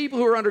to these people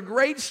who are under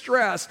great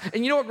stress,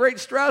 and you know what great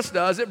stress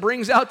does? It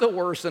brings out the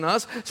worst in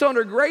us. So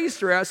under great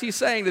stress, he's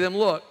saying to them,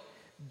 look,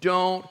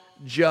 don't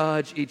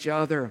judge each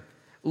other.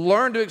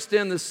 Learn to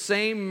extend the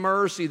same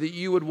mercy that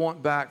you would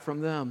want back from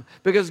them.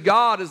 Because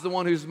God is the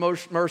one who's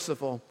most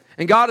merciful.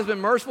 And God has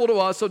been merciful to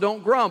us, so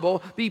don't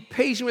grumble. Be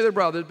patient with your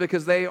brothers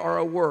because they are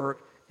a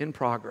work in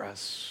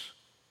progress.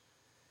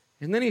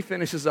 And then he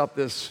finishes up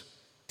this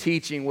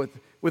teaching with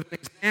an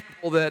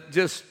example that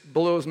just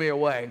blows me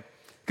away.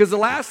 Because the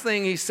last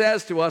thing he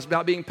says to us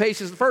about being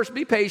patient is first,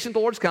 be patient, the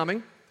Lord's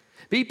coming.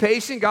 Be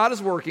patient, God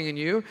is working in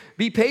you.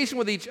 Be patient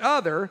with each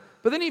other.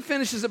 But then he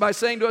finishes it by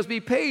saying to us, be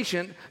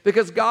patient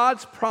because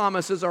God's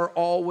promises are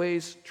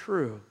always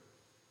true.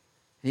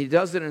 And he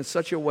does it in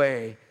such a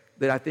way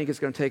that I think it's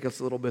going to take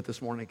us a little bit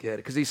this morning to get it.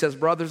 Because he says,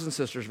 brothers and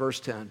sisters, verse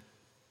 10,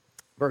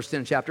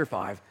 chapter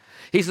 5.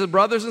 He says,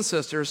 brothers and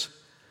sisters,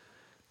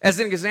 as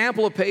an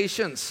example of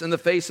patience in the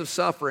face of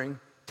suffering,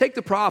 take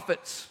the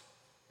prophets.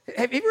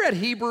 Have you ever read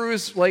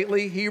Hebrews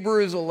lately?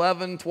 Hebrews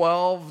 11,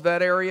 12,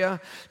 that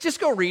area? Just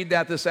go read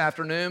that this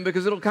afternoon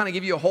because it'll kind of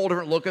give you a whole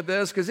different look at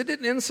this because it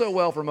didn't end so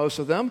well for most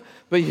of them.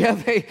 But yeah,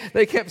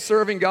 they kept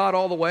serving God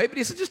all the way. But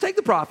he said, just take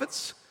the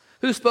prophets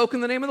who spoke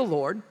in the name of the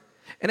Lord.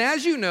 And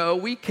as you know,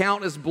 we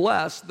count as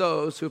blessed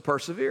those who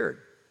persevered.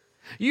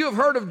 You have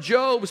heard of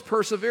Job's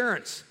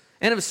perseverance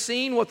and have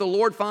seen what the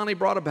Lord finally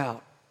brought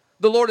about.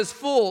 The Lord is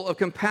full of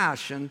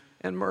compassion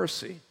and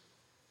mercy.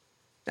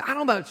 Now, I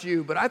don't know about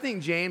you, but I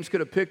think James could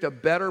have picked a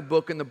better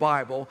book in the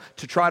Bible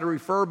to try to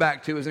refer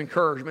back to as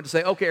encouragement, to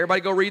say, okay,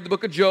 everybody go read the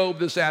book of Job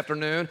this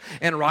afternoon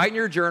and write in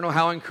your journal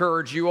how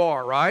encouraged you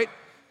are, right?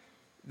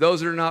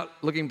 Those that are not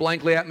looking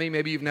blankly at me,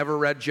 maybe you've never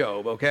read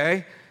Job,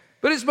 okay?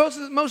 But it's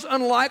the most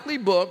unlikely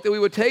book that we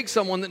would take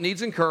someone that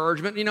needs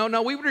encouragement.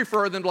 No, we would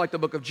refer them to like the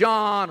book of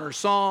John or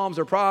Psalms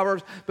or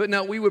Proverbs, but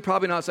no, we would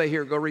probably not say,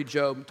 here, go read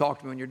Job and talk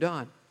to me when you're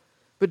done.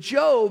 But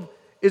Job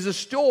is a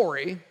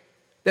story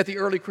that the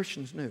early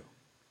Christians knew.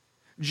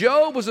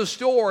 Job was a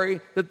story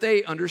that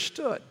they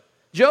understood.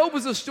 Job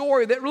was a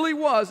story that really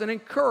was an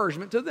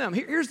encouragement to them.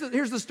 Here's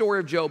the story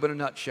of Job in a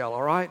nutshell,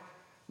 all right?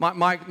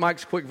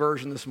 Mike's quick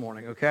version this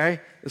morning, okay?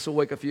 This will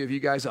wake a few of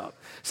you guys up.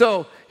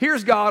 So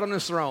here's God on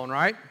his throne,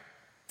 right?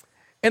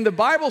 And the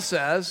Bible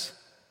says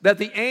that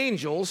the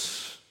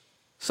angels,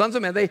 sons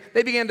of men, they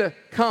began to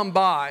come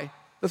by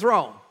the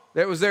throne.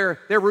 That was their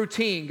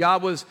routine.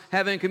 God was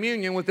having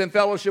communion with them,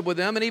 fellowship with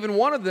them, and even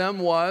one of them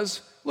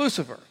was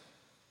Lucifer,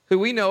 who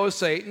we know as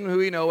Satan, who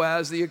we know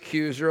as the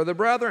accuser of the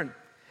brethren.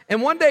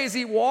 And one day as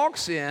he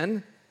walks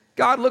in,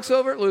 God looks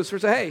over at Lucifer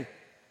and says, hey,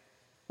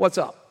 what's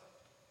up?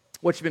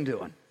 What you been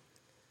doing?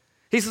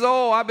 He says,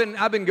 I've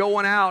been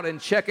going out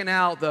and checking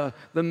out the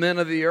men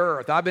of the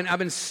earth. I've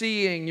been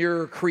seeing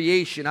your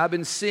creation. I've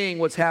been seeing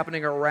what's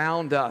happening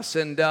around us.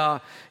 And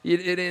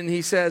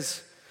he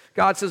says,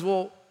 God says,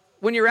 well,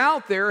 when you're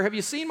out there, have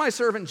you seen my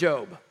servant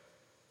Job?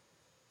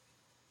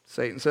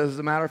 Satan says, as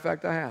a matter of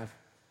fact, I have.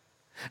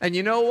 And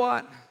you know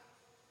what?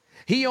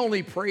 He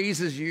only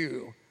praises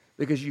you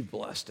because you've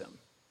blessed him.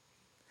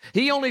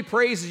 He only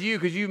praises you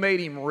because you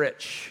made him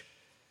rich.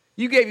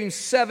 You gave him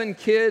 7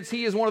 kids.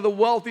 He is one of the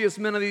wealthiest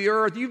men of the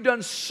earth. You've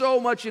done so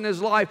much in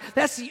his life.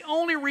 That's the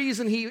only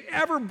reason he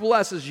ever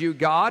blesses you,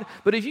 God.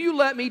 But if you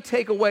let me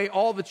take away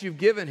all that you've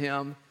given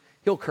him,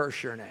 he'll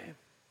curse your name.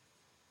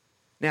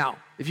 Now,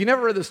 if you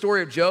never read the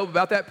story of Job,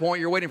 about that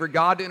point, you're waiting for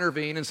God to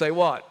intervene and say,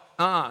 what?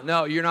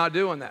 No, you're not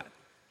doing that.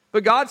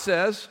 But God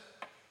says,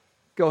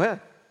 go ahead.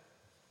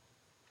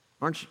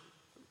 Aren't you?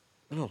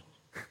 Oh,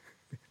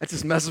 that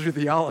just messes with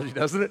theology,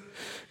 doesn't it?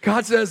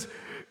 God says,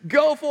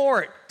 go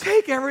for it.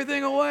 Take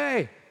everything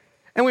away.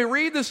 And we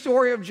read the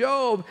story of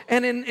Job,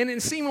 and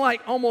it seemed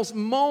like almost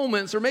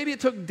moments, or maybe it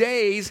took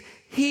days,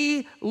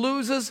 he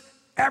loses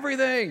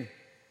everything.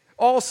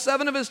 All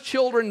 7 of his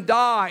children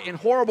die in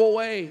horrible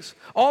ways.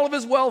 All of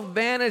his wealth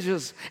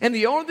vanishes. And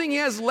the only thing he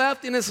has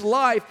left in his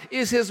life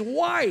is his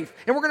wife.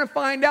 And we're going to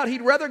find out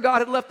he'd rather God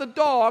had left the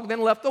dog than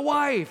left the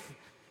wife,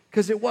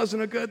 because it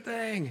wasn't a good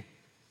thing.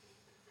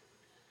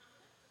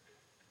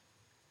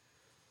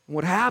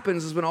 What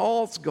happens is when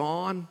all's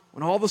gone,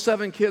 when all the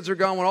 7 kids are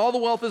gone, when all the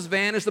wealth has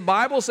vanished, the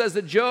Bible says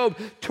that Job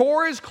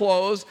tore his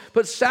clothes,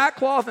 put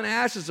sackcloth and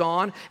ashes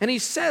on, and he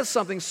says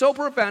something so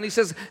profound. He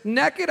says,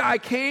 naked I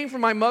came from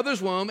my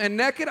mother's womb, and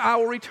naked I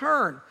will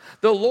return.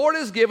 The Lord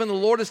has given, the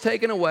Lord has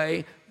taken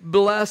away.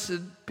 Blessed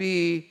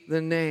be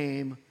the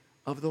name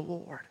of the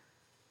Lord.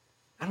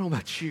 I don't know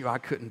about you, I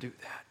couldn't do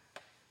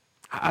that.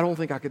 I don't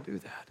think I could do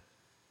that.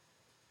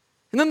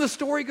 And then the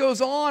story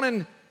goes on,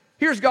 and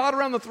here's God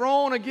around the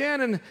throne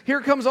again, and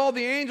here comes all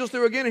the angels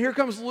through again, and here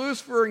comes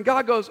Lucifer, and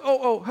God goes,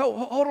 hold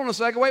on a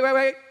second,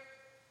 wait.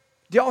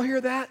 Do y'all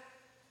hear that?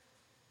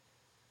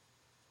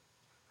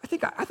 I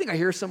think I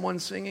hear someone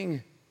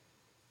singing,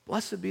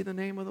 blessed be the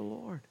name of the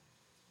Lord.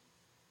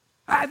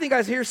 I think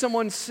I hear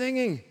someone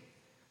singing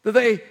that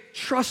they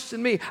trust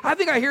in me. I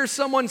think I hear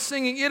someone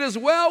singing, it is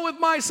well with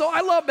my soul.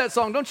 I love that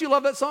song. Don't you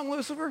love that song,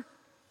 Lucifer?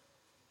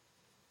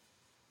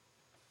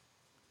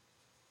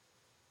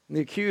 And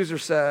the accuser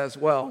says,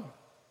 well,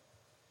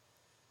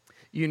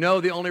 you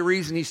know the only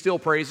reason he's still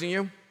praising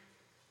you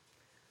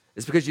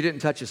is because you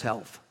didn't touch his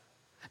health.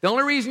 The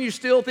only reason you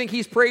still think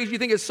he's praising you,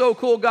 think it's so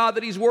cool, God,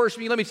 that he's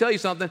worshiping you, let me tell you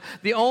something.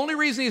 The only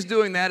reason he's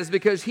doing that is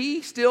because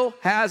he still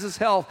has his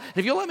health. And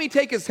if you let me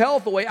take his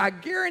health away, I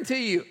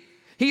guarantee you,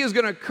 he is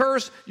going to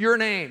curse your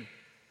name.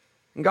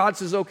 And God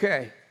says,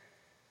 okay,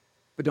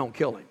 but don't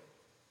kill him.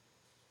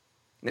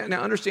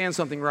 Now understand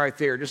something right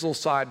there, just a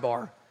little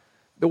sidebar.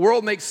 The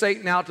world makes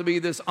Satan out to be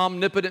this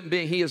omnipotent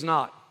being. He is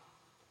not.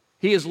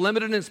 He is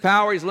limited in his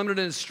power. He's limited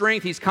in his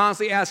strength. He's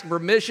constantly asking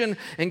permission.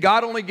 And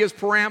God only gives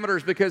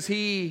parameters because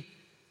he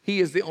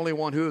is the only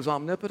one who is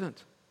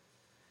omnipotent.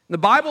 The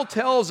Bible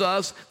tells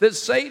us that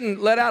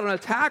Satan let out an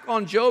attack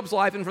on Job's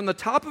life, and from the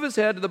top of his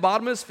head to the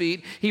bottom of his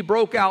feet, he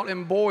broke out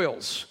in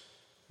boils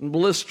and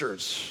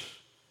blisters.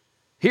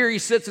 Here he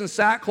sits in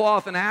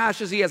sackcloth and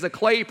ashes. He has a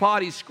clay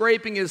pot. He's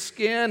scraping his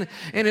skin.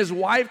 And his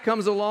wife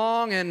comes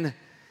along, and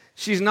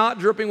she's not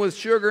dripping with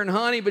sugar and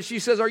honey, but she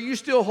says, are you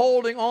still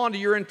holding on to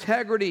your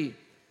integrity?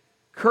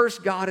 Curse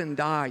God and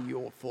die, you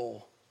old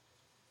fool.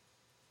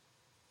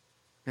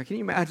 Now, can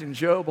you imagine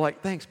Job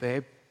like, thanks,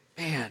 babe.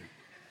 Man,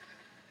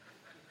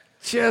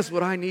 just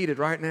what I needed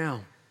right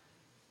now.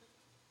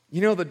 You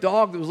know, the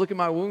dog that was licking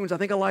my wounds, I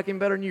think I like him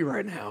better than you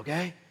right now,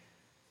 okay?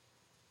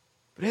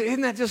 But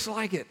isn't that just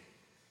like it?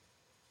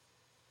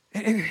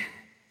 And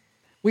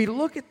we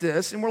look at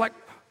this and we're like,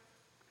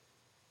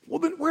 well,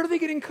 then where do they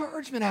get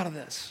encouragement out of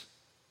this?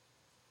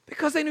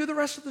 Because they knew the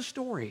rest of the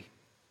story.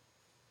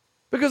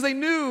 Because they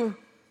knew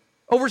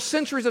over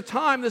centuries of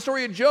time the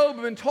story of Job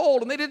had been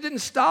told, and they didn't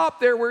stop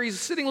there where he's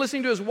sitting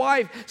listening to his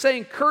wife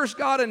saying, curse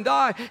God and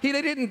die.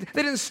 They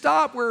didn't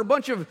stop where a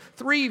bunch of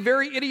 3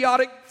 very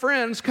idiotic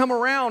friends come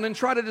around and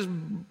try to just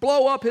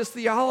blow up his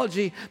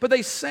theology. But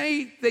they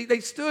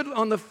stood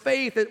on the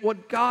faith that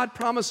what God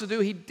promised to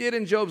do, he did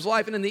in Job's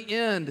life. And in the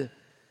end,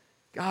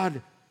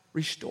 God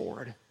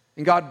restored.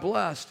 And God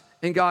blessed,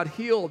 and God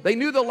healed. They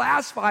knew the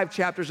last 5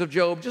 chapters of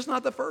Job, just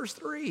not the first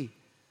 3.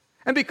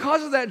 And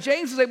because of that,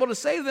 James is able to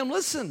say to them,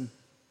 listen,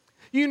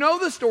 you know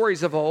the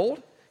stories of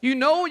old. You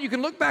know, you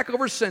can look back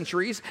over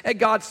centuries at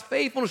God's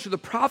faithfulness to the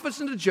prophets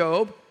and to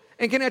Job.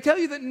 And can I tell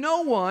you that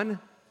no one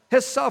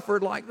has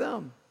suffered like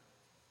them?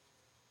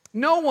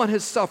 No one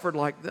has suffered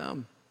like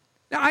them.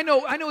 Now, I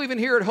know even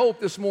here at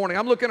Hope this morning,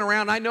 I'm looking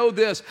around, I know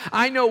this.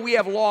 I know we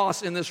have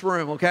loss in this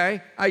room,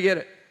 okay? I get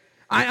it.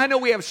 I know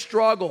we have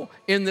struggle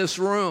in this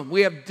room.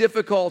 We have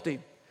difficulty.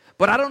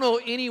 But I don't know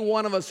any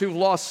one of us who've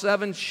lost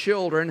 7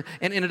 children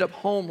and ended up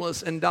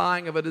homeless and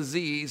dying of a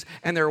disease,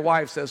 and their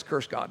wife says,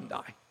 curse God and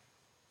die.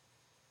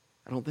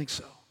 I don't think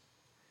so.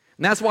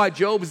 And that's why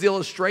Job is the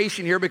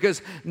illustration here,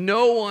 because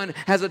no one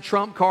has a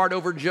trump card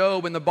over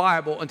Job in the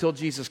Bible until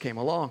Jesus came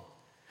along.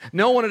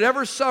 No one had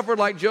ever suffered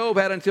like Job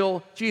had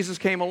until Jesus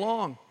came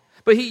along.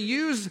 But he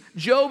used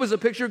Job as a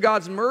picture of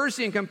God's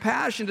mercy and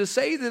compassion to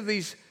say to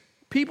these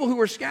people who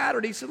were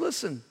scattered, he said,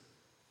 listen,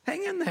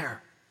 hang in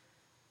there.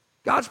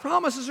 God's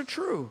promises are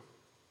true.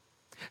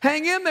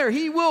 Hang in there.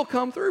 He will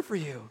come through for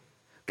you.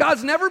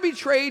 God's never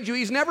betrayed you.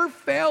 He's never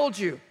failed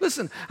you.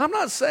 Listen, I'm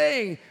not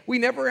saying we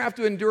never have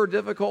to endure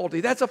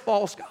difficulty. That's a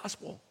false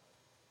gospel.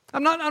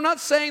 I'm not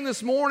saying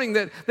this morning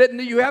that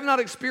you have not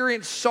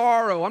experienced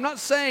sorrow. I'm not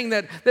saying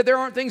that there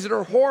aren't things that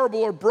are horrible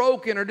or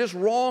broken or just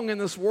wrong in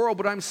this world,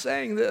 but I'm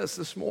saying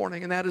this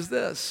morning, and that is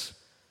this.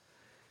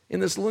 In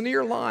this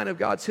linear line of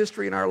God's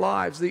history in our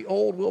lives, the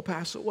old will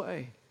pass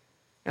away.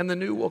 and the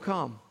new will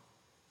come.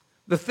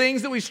 The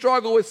things that we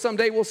struggle with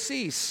someday will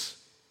cease.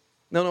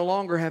 They'll no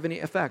longer have any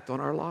effect on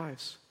our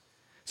lives.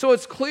 So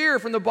it's clear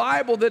from the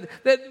Bible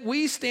that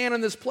we stand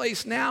in this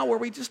place now where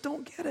we just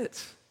don't get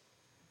it.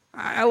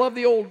 I love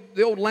the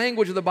old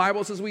language of the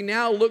Bible. It says we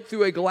now look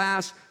through a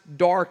glass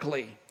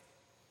darkly.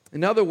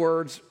 In other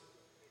words,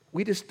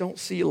 we just don't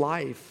see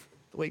life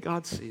the way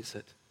God sees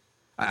it.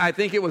 I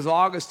think it was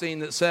Augustine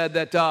that said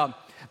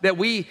that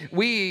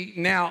we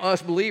now,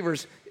 us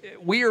believers,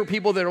 we are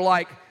people that are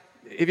like,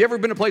 have you ever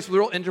been to a place with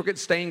real intricate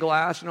stained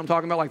glass? You know what I'm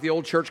talking about, like the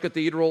old church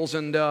cathedrals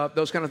and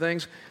those kind of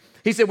things?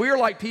 He said, we are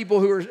like people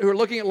who are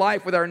looking at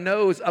life with our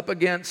nose up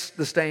against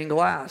the stained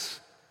glass.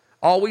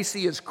 All we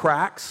see is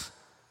cracks.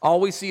 All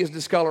we see is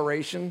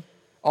discoloration.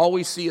 All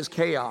we see is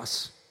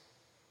chaos.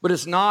 But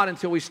it's not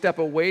until we step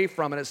away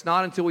from it, it's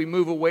not until we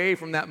move away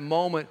from that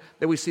moment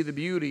that we see the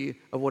beauty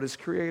of what is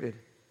created.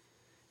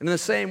 And in the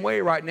same way,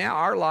 right now,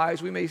 our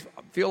lives, we may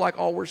feel like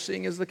all we're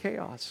seeing is the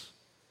chaos.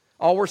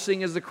 All we're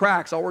seeing is the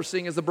cracks. All we're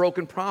seeing is the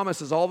broken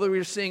promises. All that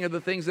we're seeing are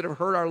the things that have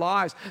hurt our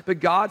lives. But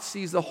God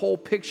sees the whole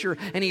picture,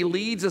 and He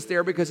leads us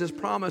there because His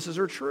promises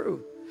are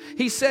true.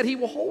 He said He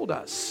will hold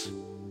us.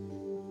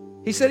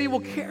 He said He will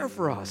care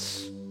for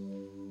us.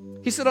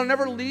 He said, I'll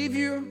never leave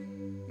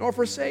you nor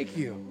forsake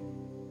you.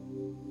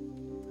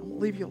 I won't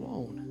leave you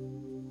alone.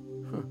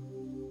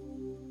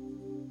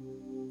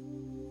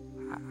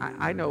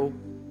 I know.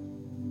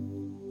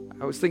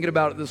 I was thinking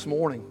about it this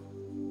morning.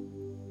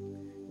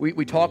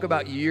 We talk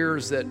about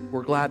years that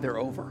we're glad they're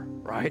over,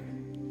 right?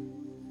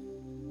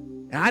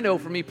 And I know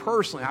for me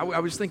personally, I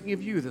was thinking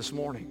of you this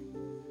morning.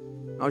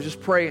 I was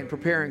just praying,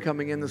 preparing,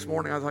 coming in this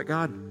morning. I was like,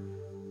 God,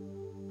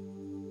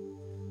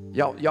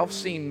 y'all have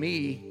seen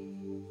me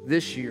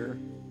this year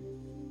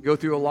go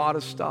through a lot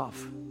of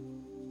stuff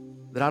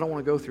that I don't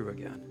want to go through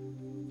again.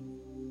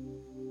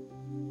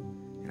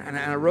 And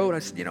I wrote, I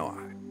said,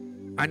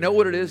 I know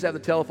what it is to have the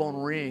telephone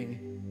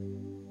ring.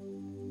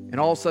 And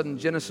all of a sudden,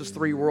 Genesis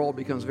 3 world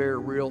becomes very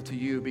real to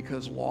you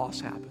because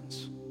loss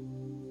happens.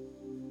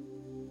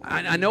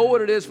 I know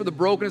what it is for the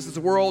brokenness of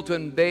this world to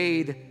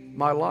invade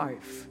my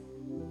life.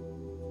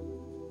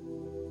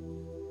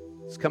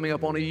 It's coming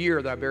up on a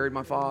year that I buried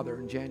my father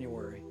in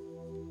January.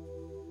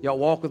 Y'all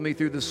walk with me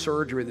through this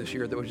surgery this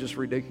year that was just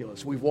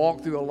ridiculous. We've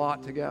walked through a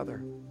lot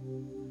together.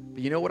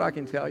 But you know what I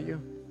can tell you?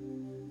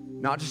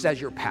 Not just as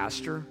your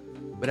pastor,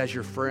 but as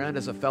your friend,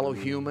 as a fellow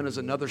human, as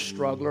another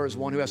struggler, as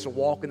one who has to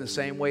walk in the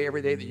same way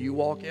every day that you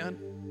walk in,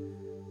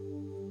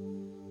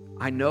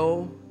 I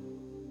know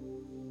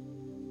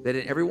that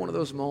in every one of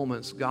those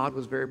moments, God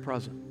was very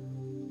present.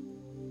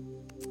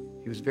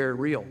 He was very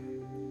real.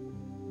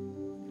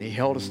 And He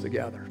held us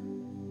together.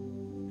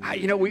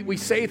 We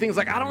say things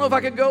like, I don't know if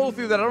I could go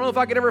through that. I don't know if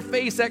I could ever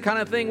face that kind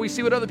of thing. We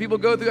see what other people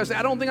go through. I say,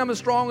 I don't think I'm as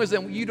strong as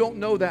them. You don't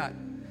know that.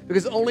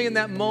 Because only in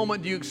that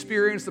moment do you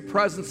experience the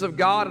presence of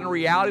God in a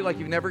reality like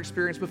you've never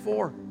experienced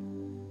before.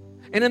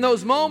 And in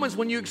those moments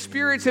when you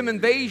experience Him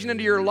invasion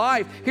into your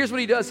life, here's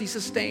what He does. He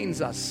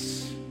sustains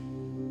us.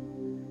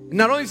 And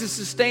not only does He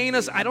sustain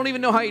us, I don't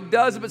even know how He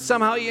does it, but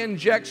somehow He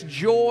injects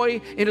joy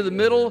into the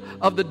middle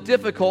of the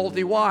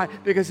difficulty. Why?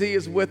 Because He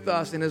is with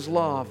us and His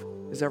love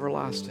is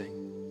everlasting.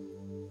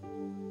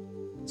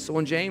 So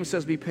when James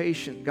says be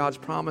patient, God's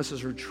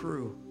promises are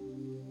true.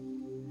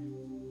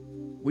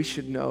 We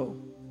should know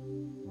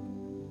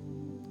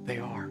they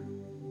are.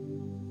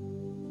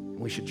 And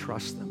we should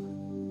trust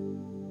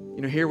them.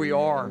 Here we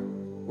are.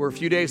 We're a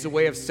few days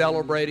away of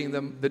celebrating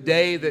the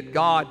day that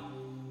God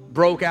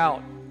broke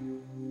out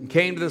and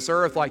came to this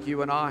earth like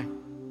you and I,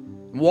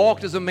 and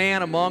walked as a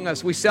man among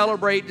us. We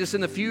celebrate just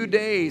in a few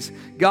days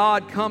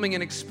God coming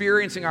and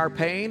experiencing our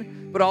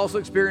pain, but also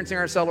experiencing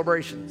our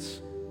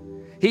celebrations.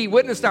 He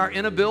witnessed our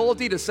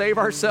inability to save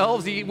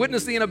ourselves. He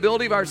witnessed the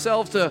inability of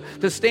ourselves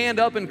to stand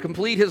up and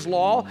complete His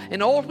law,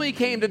 and ultimately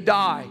came to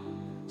die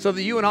so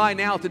that you and I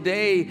now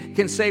today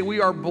can say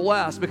we are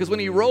blessed, because when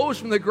He rose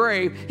from the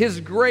grave,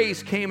 His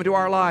grace came into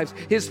our lives.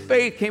 His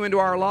faith came into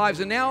our lives.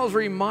 And now as a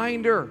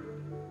reminder,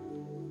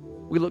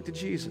 we look to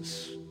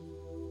Jesus.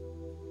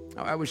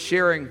 I was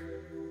sharing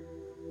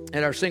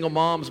at our single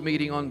moms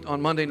meeting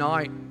on Monday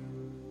night.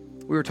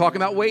 We were talking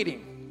about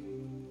waiting.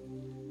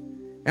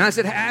 And I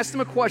asked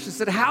them a question. I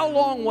said, how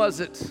long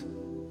was it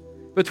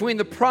between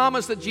the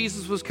promise that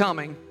Jesus was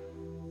coming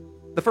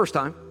the first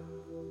time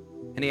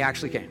and He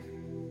actually came?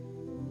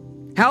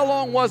 How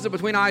long was it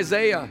between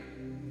Isaiah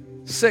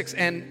 6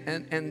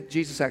 and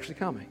Jesus actually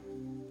coming?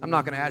 I'm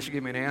not going to ask you to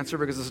give me an answer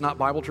because it's not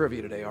Bible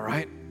trivia today, all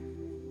right?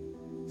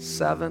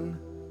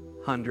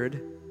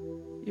 700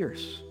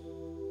 years.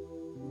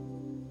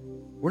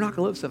 We're not going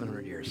to live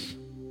 700 years.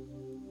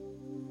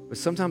 But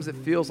sometimes it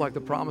feels like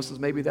the promises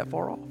may be that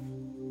far off.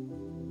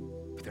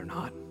 But they're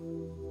not.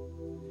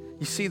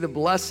 You see, the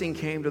blessing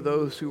came to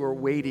those who are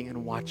waiting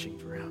and watching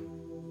for Him.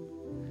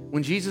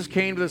 When Jesus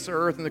came to this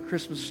earth in the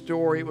Christmas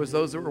story, it was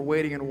those that were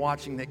waiting and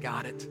watching that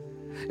got it.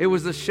 It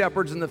was the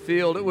shepherds in the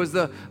field. It was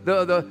the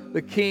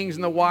kings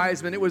and the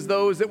wise men. It was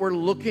those that were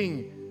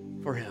looking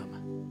for Him.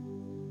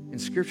 And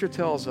Scripture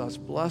tells us,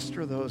 blessed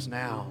are those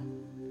now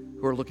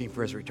who are looking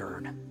for His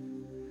return.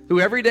 who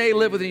every day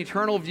live with an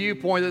eternal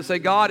viewpoint that say,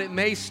 God, it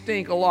may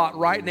stink a lot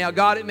right now.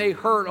 God, it may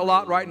hurt a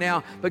lot right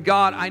now. But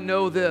God, I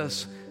know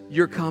this,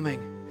 you're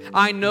coming.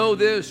 I know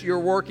this, you're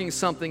working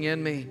something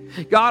in me.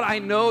 God, I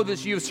know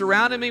this, you've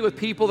surrounded me with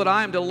people that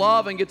I am to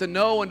love and get to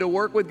know and to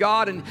work with,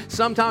 God. And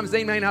sometimes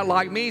they may not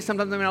like me,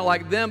 sometimes they may not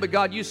like them. But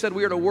God, you said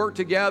we are to work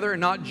together and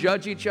not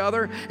judge each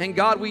other. And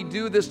God, we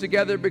do this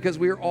together because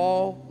we are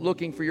all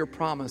looking for your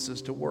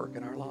promises to work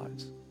in our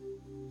lives.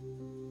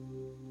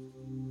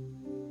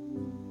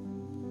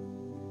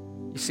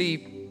 You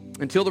see,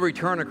 until the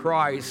return of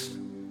Christ,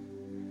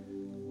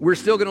 we're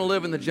still going to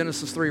live in the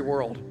Genesis 3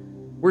 world.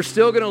 We're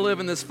still going to live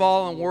in this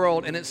fallen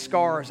world, and it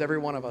scars every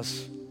one of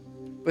us.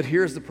 But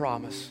here's the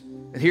promise,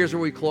 and here's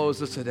where we close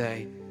this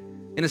today.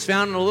 And it's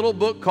found in a little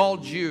book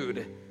called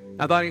Jude.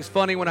 I thought it was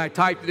funny when I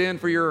typed it in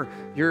for your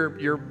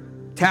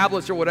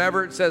tablets or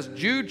whatever. It says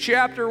Jude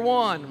chapter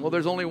 1. Well,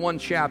 there's only one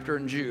chapter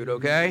in Jude,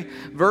 okay?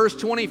 Verse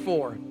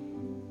 24.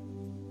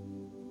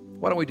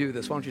 Why don't we do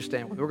this? Why don't you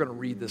stand with me? We're going to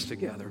read this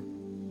together.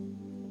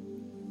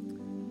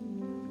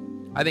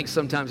 I think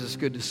sometimes it's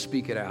good to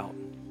speak it out.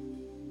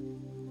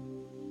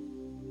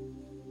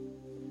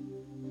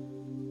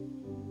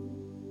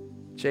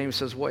 James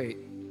says, wait,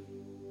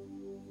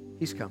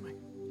 he's coming.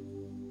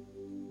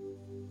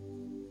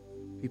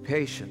 Be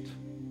patient.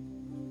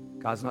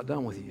 God's not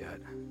done with you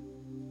yet.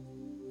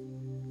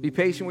 Be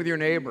patient with your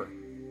neighbor.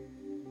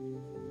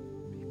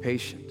 Be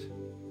patient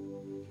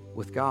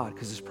with God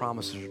because his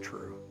promises are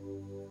true.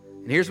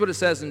 And here's what it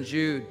says in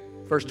Jude,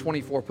 verse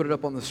 24. Put it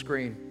up on the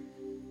screen.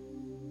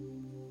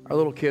 Our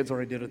little kids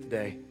already did it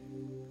today.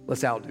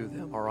 Let's outdo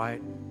them, all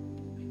right?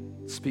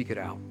 Speak it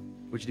out.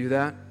 Would you do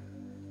that?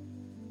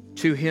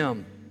 To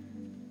him.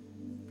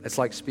 It's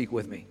like speak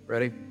with me.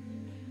 Ready?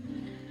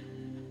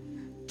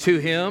 To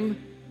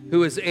him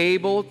who is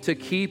able to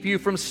keep you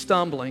from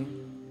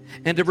stumbling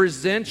and to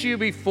present you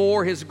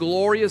before his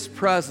glorious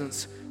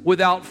presence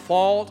without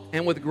fault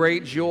and with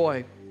great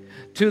joy.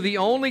 To the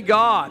only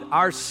God,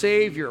 our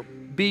Savior,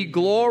 be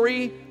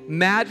glory,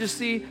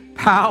 majesty,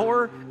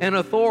 power, and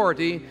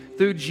authority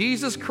through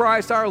Jesus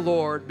Christ our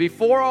Lord,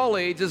 before all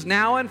ages,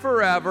 now and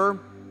forever.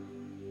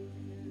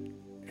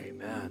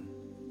 Amen.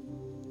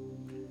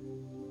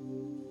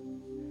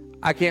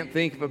 I can't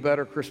think of a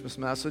better Christmas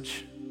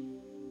message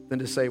than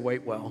to say,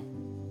 wait well.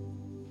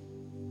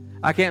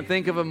 I can't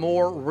think of a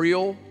more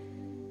real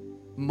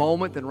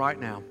moment than right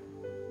now.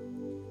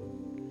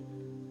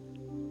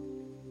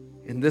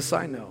 In this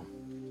I know,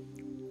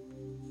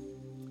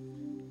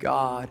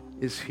 God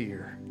is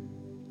here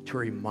to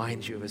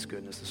remind you of his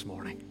goodness this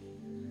morning.